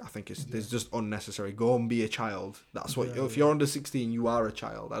think it's just unnecessary. Go and be a child. That's what. If you're under 16, you are a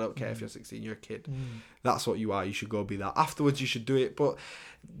child. I don't care if you're 16, you're a kid. That's what you are. You should go be that. Afterwards, you should do it. But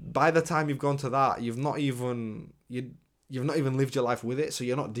by the time you've gone to that, you've not even lived your life with it, so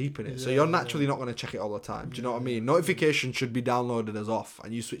you're not deep in it. So you're naturally not going to check it all the time. Do you know what I mean? Notifications should be downloaded as off,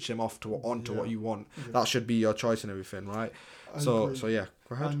 and you switch them off to onto what you want. That should be your choice and everything, right? So yeah,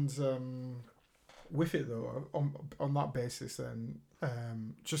 go ahead. And with it though, on that basis, then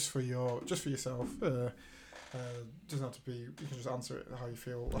just for yourself, doesn't have to be. You can just answer it how you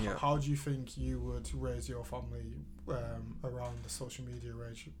feel. How do you think you would raise your family around the social media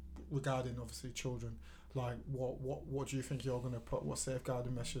age, regarding obviously children? Like, what do you think you're going to put? What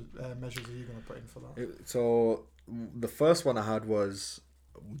safeguarding measures are you going to put in for that? So the first one I had was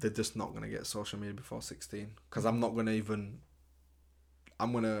they're just not going to get social media before 16, because I'm not going to even.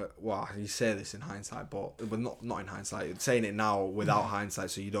 Well, you say this in hindsight, but not in hindsight. Saying it now without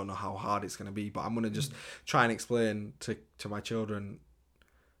hindsight, so you don't know how hard it's going to be. But I'm going to just try and explain to my children,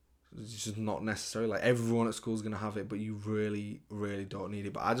 it's just not necessary. Like, everyone at school is going to have it, but you really, really don't need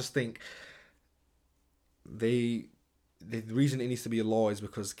it. But I just think the reason it needs to be a law is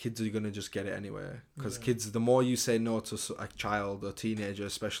because kids are going to just get it anyway. Because kids, the more you say no to a child or teenager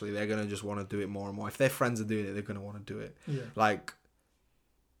especially, they're going to just want to do it more and more. If their friends are doing it, they're going to want to do it. Like,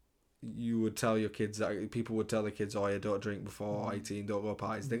 you would tell your kids that people would tell the kids, oh, yeah, don't drink before 18, don't go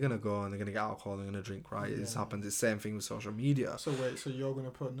parties. They're gonna go and they're gonna get alcohol, they're gonna drink, right? This happens. It's the same thing with social media. So wait, so you're gonna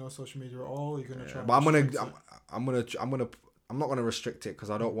put no social media at all? You're gonna try. But I'm not gonna restrict it,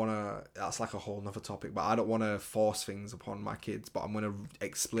 because I don't wanna. That's like a whole nother topic. But I don't wanna force things upon my kids. But I'm gonna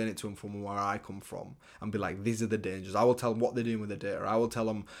explain it to them from where I come from and be like, these are the dangers. I will tell them what they're doing with the data. I will tell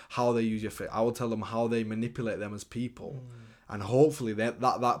them how they use your fit. I will tell them how they manipulate them as people. And hopefully, at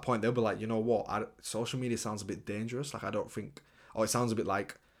that point, they'll be like, you know what? Social media sounds a bit dangerous. Like, I don't think... Or it sounds a bit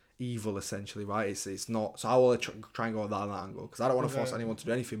like evil, essentially, right? It's not... So I will try and go down that angle. Because I don't want to force anyone to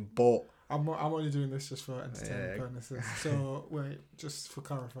do anything, but... I'm only doing this just for entertainment purposes. So, wait, just to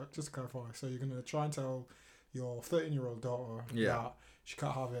clarify. So, you're going to try and tell your 13-year-old daughter that she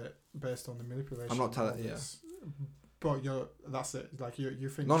can't have it based on the manipulation. I'm not telling... But that's it. Like, you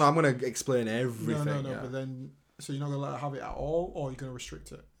think... No, I'm going to explain everything. No, but then... So you're not gonna let her have it at all, or you're gonna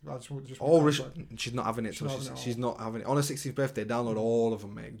restrict it? She's not having it. She's not having it. On her 16th birthday, download all of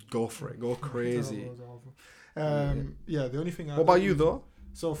them, mate. Go for it. Go crazy. The only thing. What about you though?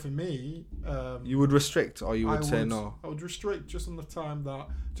 So for me, you would restrict, or you would say no? I would restrict just on the time that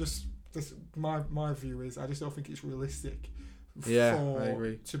my view is I just don't think it's realistic. I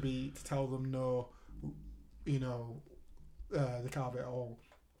agree. To tell them no, they can't have it at all.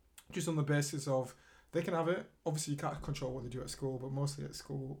 Just on the basis of. They can have it. Obviously, you can't control what they do at school, but mostly at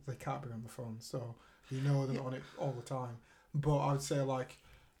school, they can't be on the phone. So, they're not on it all the time. But I would say, like,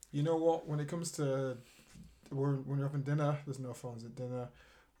 you know what? When it comes to when you're having dinner, there's no phones at dinner.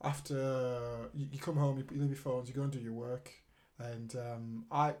 After you come home, you leave your phones, you go and do your work. And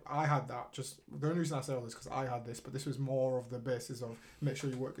I had that. Just the only reason I say all this because I had this, but this was more of the basis of make sure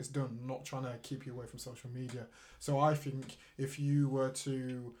your work is done, not trying to keep you away from social media. So I think if you were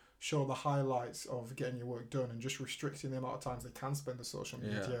to show the highlights of getting your work done and just restricting the amount of times they can spend on social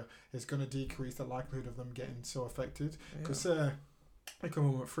media is going to decrease the likelihood of them getting so affected. Because they come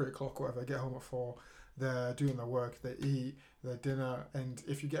home at 3 o'clock, whatever, get home at 4, they're doing their work, they eat their dinner, and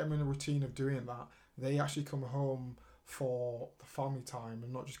if you get them in a routine of doing that, they actually come home for the family time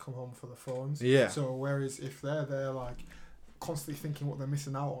and not just come home for the phones. So whereas if they're there like constantly thinking what they're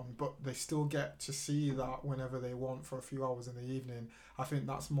missing out on, but they still get to see that whenever they want for a few hours in the evening, I think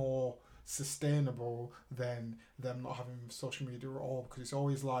that's more sustainable than them not having social media at all. Because it's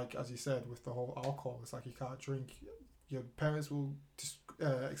always like, as you said, with the whole alcohol, it's like you can't drink. Your parents will just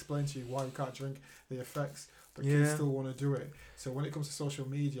explain to you why you can't drink, the effects, but kids still want to do it. So when it comes to social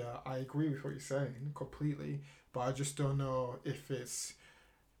media, I agree with what you're saying completely, but I just don't know if it's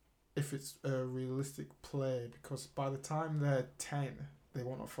a realistic play, because by the time they're 10, they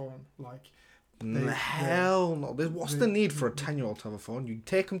want a phone. Like, hell no. What's the need for a 10-year-old to have a phone? You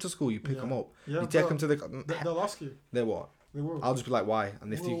take them to school, you pick them up. You take them to they'll ask you. They what? They will. I'll just be like, why?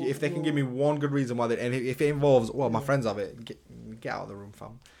 And if they can give me one good reason why, and if it involves, my friends have it, get out of the room,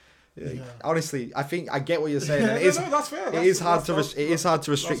 fam. Honestly, I think I get what you're saying. That's fair. It is hard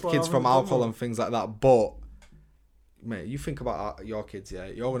to restrict kids from alcohol and things like that, but mate, you think about your kids,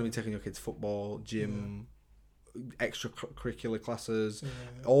 you're going to be taking your kids football, gym, extracurricular classes, Yeah.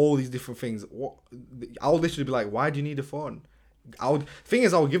 all these different things. I'll literally be like, why do you need a phone? I would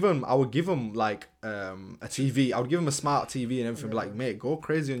give him like a TV. I would give him a smart TV and everything. Be like, mate, go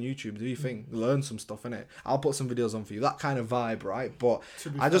crazy on YouTube, do your thing, learn some stuff in it. I'll put some videos on for you. That kind of vibe, right? But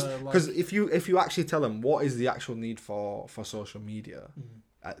I just because if you actually tell them what is the actual need for social media,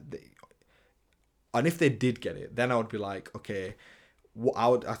 and if they did get it, then I would be like, okay.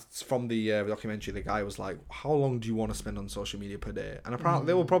 From the documentary, the guy was like, how long do you want to spend on social media per day? And apparently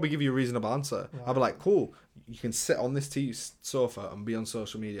they will probably give you a reasonable answer. Right. I'll be like, cool, you can sit on this sofa and be on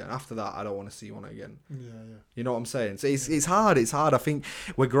social media, and after that I don't want to see you on it again. You know what I'm saying? So it's hard. I think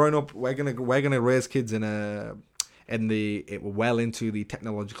we're growing up, we're gonna raise kids well into the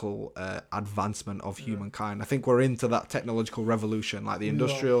technological advancement of humankind. I think we're into that technological revolution, like the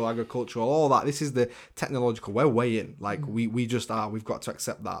industrial, agricultural, all that. This is the technological. We're way in. Like we just are. We've got to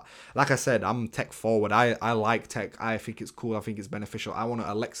accept that. Like I said, I'm tech forward. I like tech. I think it's cool. I think it's beneficial. I want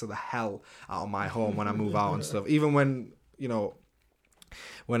to Alexa the hell out of my home when I move out and stuff. Even when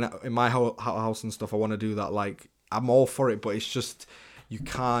when in my house and stuff, I want to do that. Like I'm all for it, but it's just you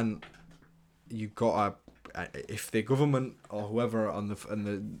can't. You gotta. If the government or whoever on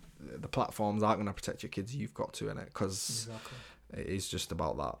the platforms aren't going to protect your kids, you've got to, innit? Because it is just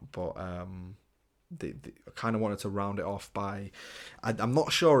about that. But I kind of wanted to round it off by I'm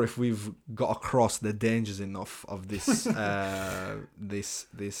not sure if we've got across the dangers enough of this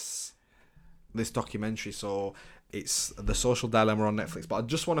this documentary. So it's The Social Dilemma on Netflix. But I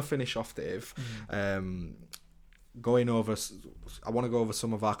just want to finish off, Dave. I want to go over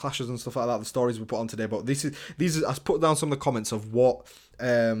some of our clashes and stuff like that, the stories we put on today. But these are I put down some of the comments of what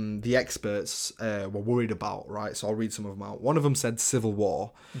the experts were worried about, right? So I'll read some of them out. One of them said civil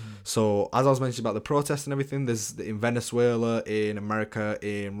war. So as I was mentioning about the protests and everything, there's in Venezuela, in America,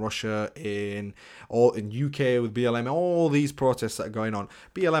 in Russia, in UK with BLM, all these protests that are going on.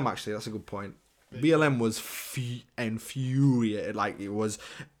 BLM, actually, that's a good point. BLM was infuriated. Like it was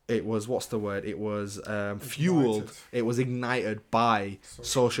what's the word? It was fueled. It was ignited by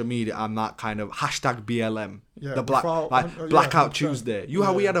social media and that kind of hashtag BLM. Yeah, the Blackout Tuesday.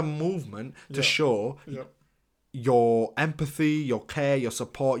 We had a movement to show your empathy, your care, your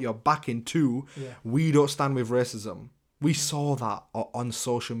support, your backing to. We don't stand with racism. We saw that on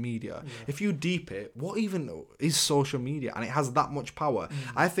social media. If you deep it, what even is social media? And it has that much power.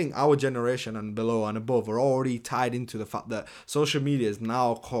 I think our generation and below and above are already tied into the fact that social media has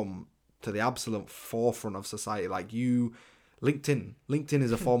now come to the absolute forefront of society. Like LinkedIn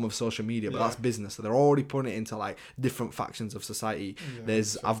is a form of social media, but that's business. So they're already putting it into like different factions of society.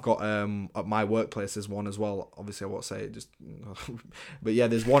 I've got at my workplace there's one as well. Obviously I won't say it, just but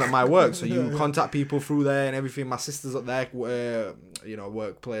there's one at my work. So you contact people through there and everything. My sister's at their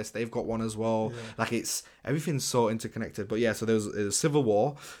workplace, they've got one as well. Like everything's so interconnected. But so there was civil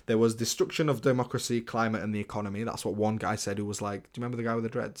war, there was destruction of democracy, climate and the economy. That's what one guy said, who was like, do you remember the guy with the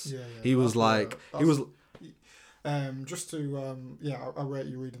dreads? He was like just to I rate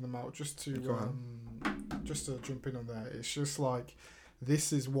you reading them out. Just to jump in on there, it's just like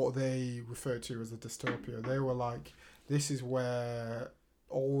this is what they refer to as a dystopia. They were like, this is where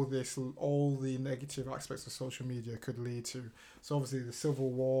all the negative aspects of social media could lead to. So obviously the civil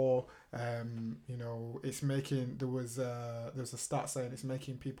war, it's making there's a stat saying it's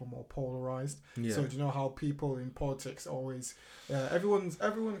making people more polarized. So do you know how people in politics always everyone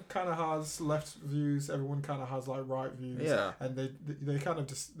kind of has left views, everyone kind of has like right views, and they kind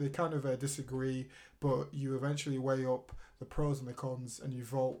of disagree, but you eventually weigh up the pros and the cons and you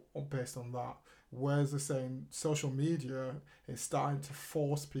vote based on that. Whereas they're saying social media is starting to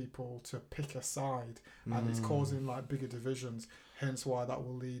force people to pick a side, and it's causing like bigger divisions. Hence why that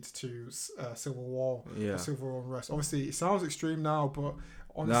will lead to civil war, or civil unrest. Obviously, it sounds extreme now, but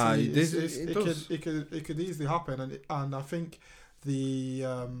honestly, it could easily happen. And I think if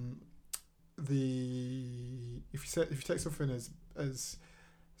you take something as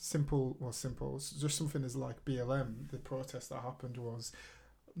simple, just something as like BLM, the protest that happened was.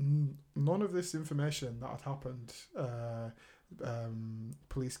 None of this information that had happened,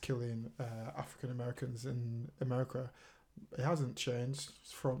 police killing African Americans in America, it hasn't changed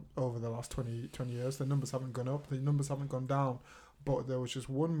from over the last 20 years. The numbers haven't gone up, the numbers haven't gone down, but there was just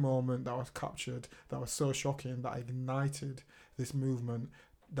one moment that was captured that was so shocking that ignited this movement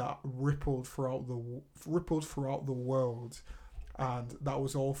that rippled throughout the world, and that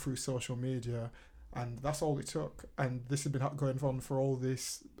was all through social media. And that's all it took. And this has been going on for all the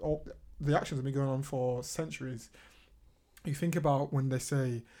actions have been going on for centuries. You think about when they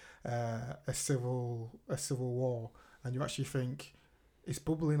say a civil war, and you actually think it's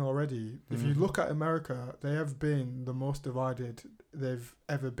bubbling already. If you look at America, they have been the most divided they've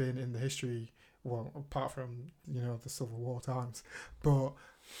ever been in the history. Well, apart from the Civil War times, but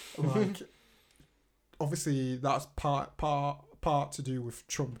like obviously that's part to do with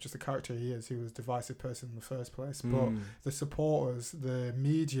Trump, just the character he is. He was a divisive person in the first place. But the supporters, the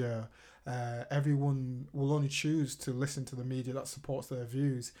media, everyone will only choose to listen to the media that supports their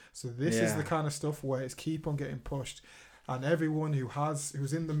views. So this is the kind of stuff where it's keep on getting pushed. And everyone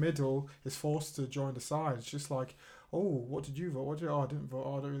who's in the middle is forced to join the side. It's just like, oh, what did you vote? I didn't vote.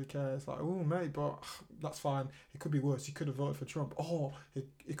 Oh, I don't really care. It's like, oh, mate, but that's fine. It could be worse. You could have voted for Trump. Oh,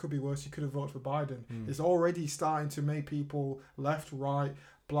 it could be worse. You could have voted for Biden. It's already starting to make people left, right,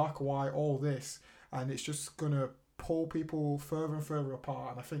 black, white, all this. And it's just going to pull people further and further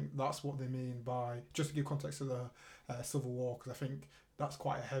apart. And I think that's what they mean by, just to give context to the Civil War, because I think that's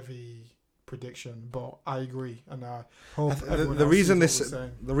quite a heavy prediction, but I agree, and I hope the reason they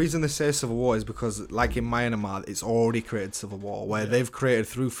say civil war is because, like in Myanmar, it's already created civil war where they've created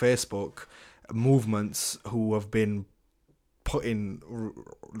through Facebook movements who have been putting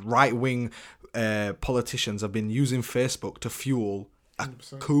right-wing politicians have been using Facebook to fuel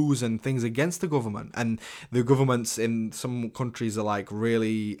 100%. Coups and things against the government, and the governments in some countries are like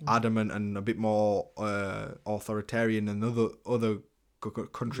really adamant and a bit more authoritarian than other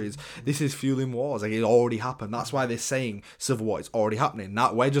countries. This is fueling wars. Like, it already happened. That's why they're saying civil war. It's already happening.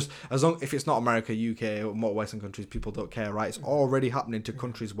 That way, just as long if it's not America, UK, or more Western countries, people don't care, right? It's already happening to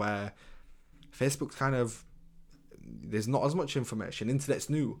countries where Facebook's kind of, there's not as much information. Internet's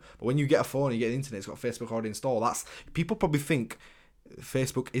new, but when you get a phone, you get the internet. It's got Facebook already installed. That's, people probably think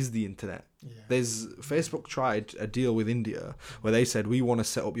Facebook is the internet. There's Facebook tried a deal with India where they said, we want to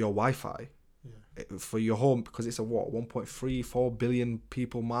set up your Wi-Fi for your home, because it's a 1.34 billion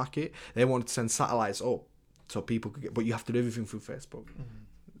people market. They wanted to send satellites up so people could get, but you have to do everything through Facebook.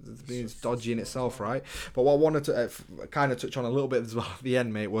 It's dodgy in itself, right? But what I wanted to kind of touch on a little bit as well at the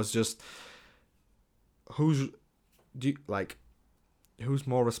end, mate, was just who's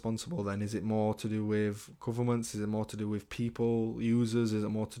more responsible then? Is it more to do with governments? Is it more to do with people, users? Is it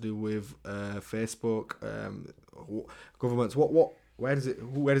more to do with Facebook, governments? Where does it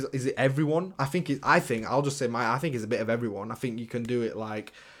is it everyone? I think I'll just say I think it's a bit of everyone. I think you can do it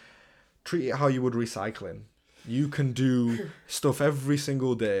like, treat it how you would recycling. You can do stuff every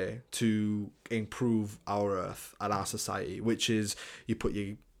single day to improve our earth and our society, which is you put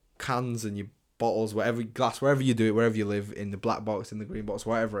your cans and your bottles, whatever, glass, wherever you do it, wherever you live, in the black box, in the green box,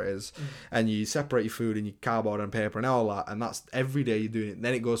 whatever it is, and you separate your food and your cardboard and paper and all that, and that's every day you're doing it. And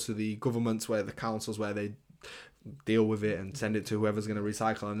then it goes to the governments, where the councils, where they deal with it and send it to whoever's going to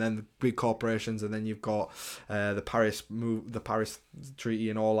recycle, and then the big corporations, and then you've got the Paris Treaty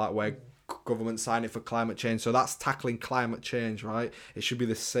and all that, where governments sign it for climate change. So that's tackling climate change, right? It should be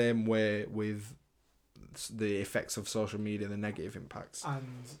the same way with the effects of social media, the negative impacts.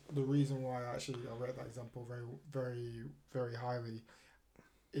 And the reason why I rate that example very, very, very highly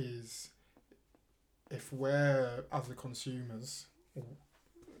is, if we're, as the consumers,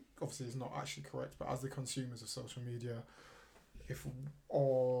 obviously it's not actually correct, but as the consumers of social media,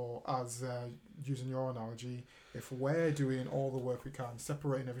 using your analogy, if we're doing all the work we can,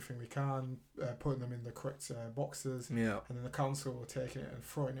 separating everything we can, putting them in the correct boxes, and then the council are taking it and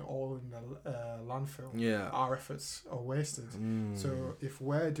throwing it all in the landfill, our efforts are wasted. So if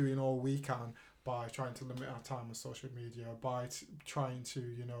we're doing all we can by trying to limit our time on social media, by trying to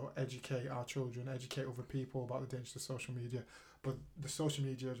educate our children, educate other people about the dangers of social media, but the social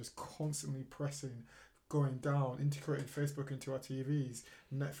media just constantly pressing, going down, integrating Facebook into our TVs,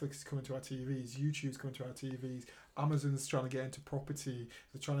 Netflix is coming to our TVs, YouTube's coming to our TVs, Amazon's trying to get into property,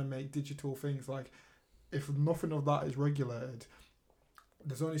 they're trying to make digital things. Like, if nothing of that is regulated,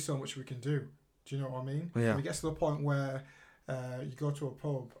 there's only so much we can do. Do you know what I mean? Yeah. When it gets to the point where you go to a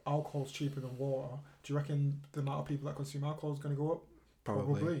pub, alcohol's cheaper than water, do you reckon the amount of people that consume alcohol is going to go up?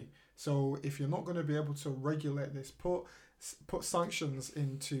 Probably. So if you're not going to be able to regulate this, put sanctions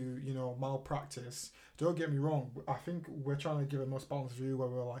into malpractice. Don't get me wrong, I think we're trying to give a most balanced view where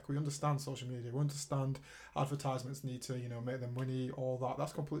we're like, we understand social media, we understand advertisements need to make them money, all that,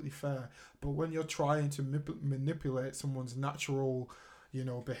 that's completely fair. But when you're trying to manipulate someone's natural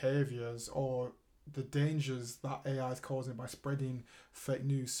behaviors, or the dangers that AI is causing by spreading fake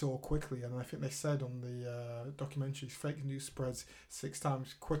news so quickly, and I think they said on the documentary, fake news spreads 6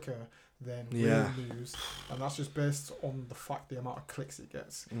 times quicker than real news, and that's just based on the amount of clicks it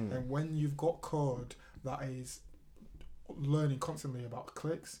gets. And when you've got code that is learning constantly about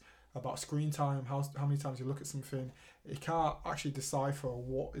clicks, about screen time, how many times you look at something, it can't actually decipher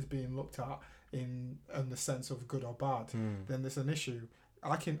what is being looked at. in the sense of good or bad, then there's an issue.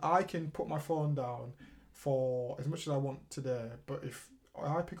 I can put my phone down for as much as I want today, but if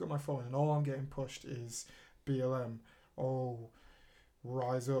I pick up my phone and all I'm getting pushed is BLM,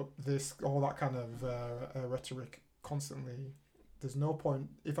 rise up, this, all that kind of rhetoric constantly, there's no point.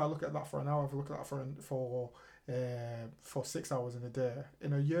 If I look at that for an hour, if I look at that for 6 hours in a day,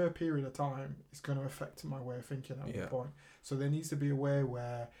 in a year period of time, it's going to affect my way of thinking at one point. So there needs to be a way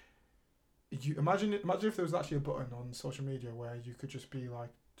where you imagine if there was actually a button on social media where you could just be like,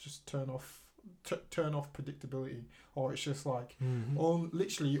 just turn off predictability, or it's just like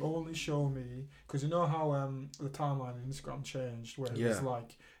literally only show me, because you know how the timeline in Instagram changed, where it was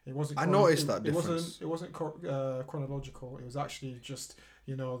like, it wasn't, I noticed that difference. It wasn't chronological. It was actually just,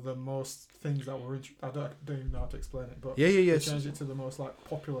 you know, the most things that were I don't even know how to explain it, but they changed it to the most like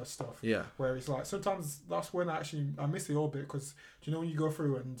popular stuff, where it's like sometimes that's when I miss the old bit, because do you know when you go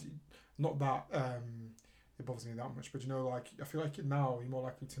through, and not that it bothers me that much, but you know, like, I feel like now you're more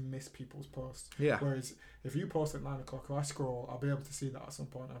likely to miss people's posts. Whereas if you post at 9 o'clock, if I scroll, I'll be able to see that at some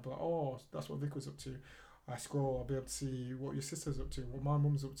point. I'll be like, oh, that's what Vic was up to. I scroll, I'll be able to see what your sister's up to, what my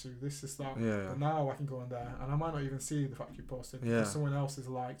mum's up to, this, that. But now I can go in there and I might not even see the fact you posted, because someone else has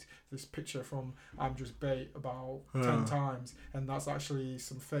liked this picture from I'm Just Bait about 10 times, and that's actually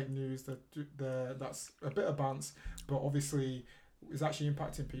some fake news that's a bit of bounce, but obviously is actually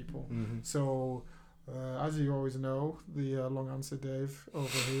impacting people. So as you always know, the long answer, Dave,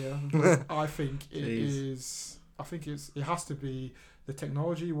 over here. But I think it has to be the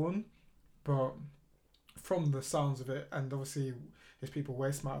technology one, but from the sounds of it, and obviously there's people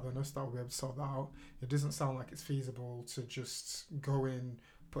way smarter than us that will be able to sort that out. It doesn't sound like it's feasible to just go in,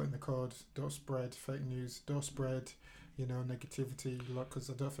 put in the code, don't spread fake news, don't spread, you know, negativity, because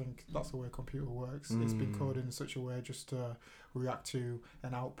I don't think that's the way a computer works. It's been coded in such a way just to react to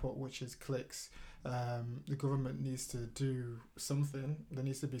an output, which is clicks. The government needs to do something. There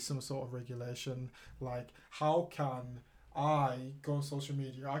needs to be some sort of regulation. Like, how can I go on social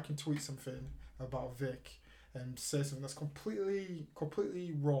media, I can tweet something about Vic and say something that's completely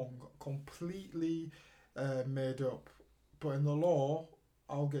wrong, completely made up, but in the law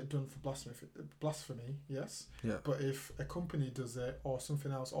I'll get done for blasphemy, yes. But if a company does it, or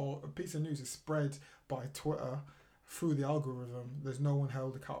something else, or a piece of news is spread by Twitter through the algorithm, there's no one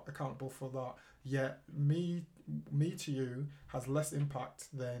held accountable for that. Yet me to you has less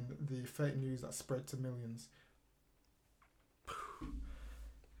impact than the fake news that's spread to millions.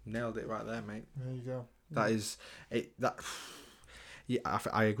 Nailed it right there, mate. There you go. That is it.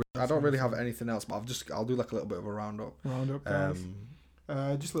 I agree. I don't really have anything else, but I'll do like a little bit of a roundup. Guys.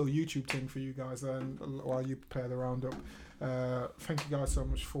 Just a little YouTube thing for you guys then, while you prepare the roundup. Thank you guys so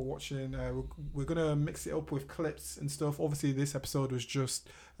much for watching. We're gonna mix it up with clips and stuff. Obviously this episode was just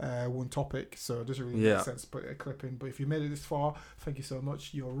one topic, so it doesn't really make sense to put a clip in, but if you made it this far, thank you so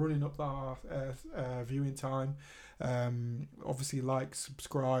much. You're running up that viewing time. Obviously like,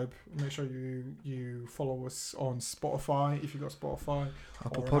 subscribe, make sure you follow us on Spotify if you've got Spotify,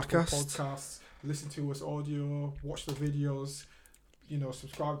 Apple or Podcasts. Listen to us audio, watch the videos, you know,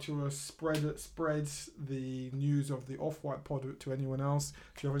 subscribe to us, spread the news of the Off-White pod to anyone else.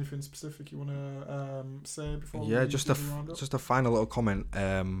 Do you have anything specific you want to say before? Just a final little comment.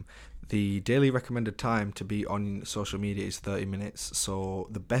 The daily recommended time to be on social media is 30 minutes. So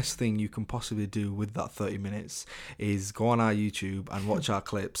the best thing you can possibly do with that 30 minutes is go on our YouTube and watch our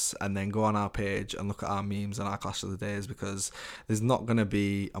clips, and then go on our page and look at our memes and our Clash of the Days, because there's not going to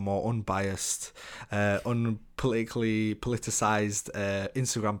be a more unbiased, unpolitically politicized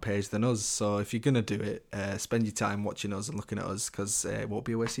Instagram page than us. So if you're going to do it, spend your time watching us and looking at us, because it won't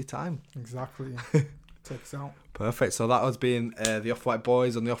be a waste of your time. Exactly. Take us out. Perfect. So that has been the Off-White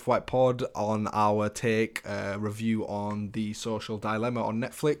Boys on the Off-White Pod on our take review on The Social Dilemma on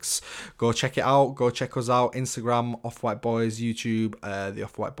Netflix. Go check it out. Go check us out. Instagram, Off-White Boys. YouTube, the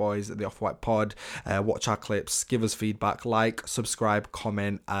Off-White Boys, the Off-White Pod. Watch our clips. Give us feedback. Like, subscribe,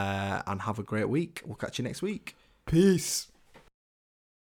 comment, and have a great week. We'll catch you next week. Peace.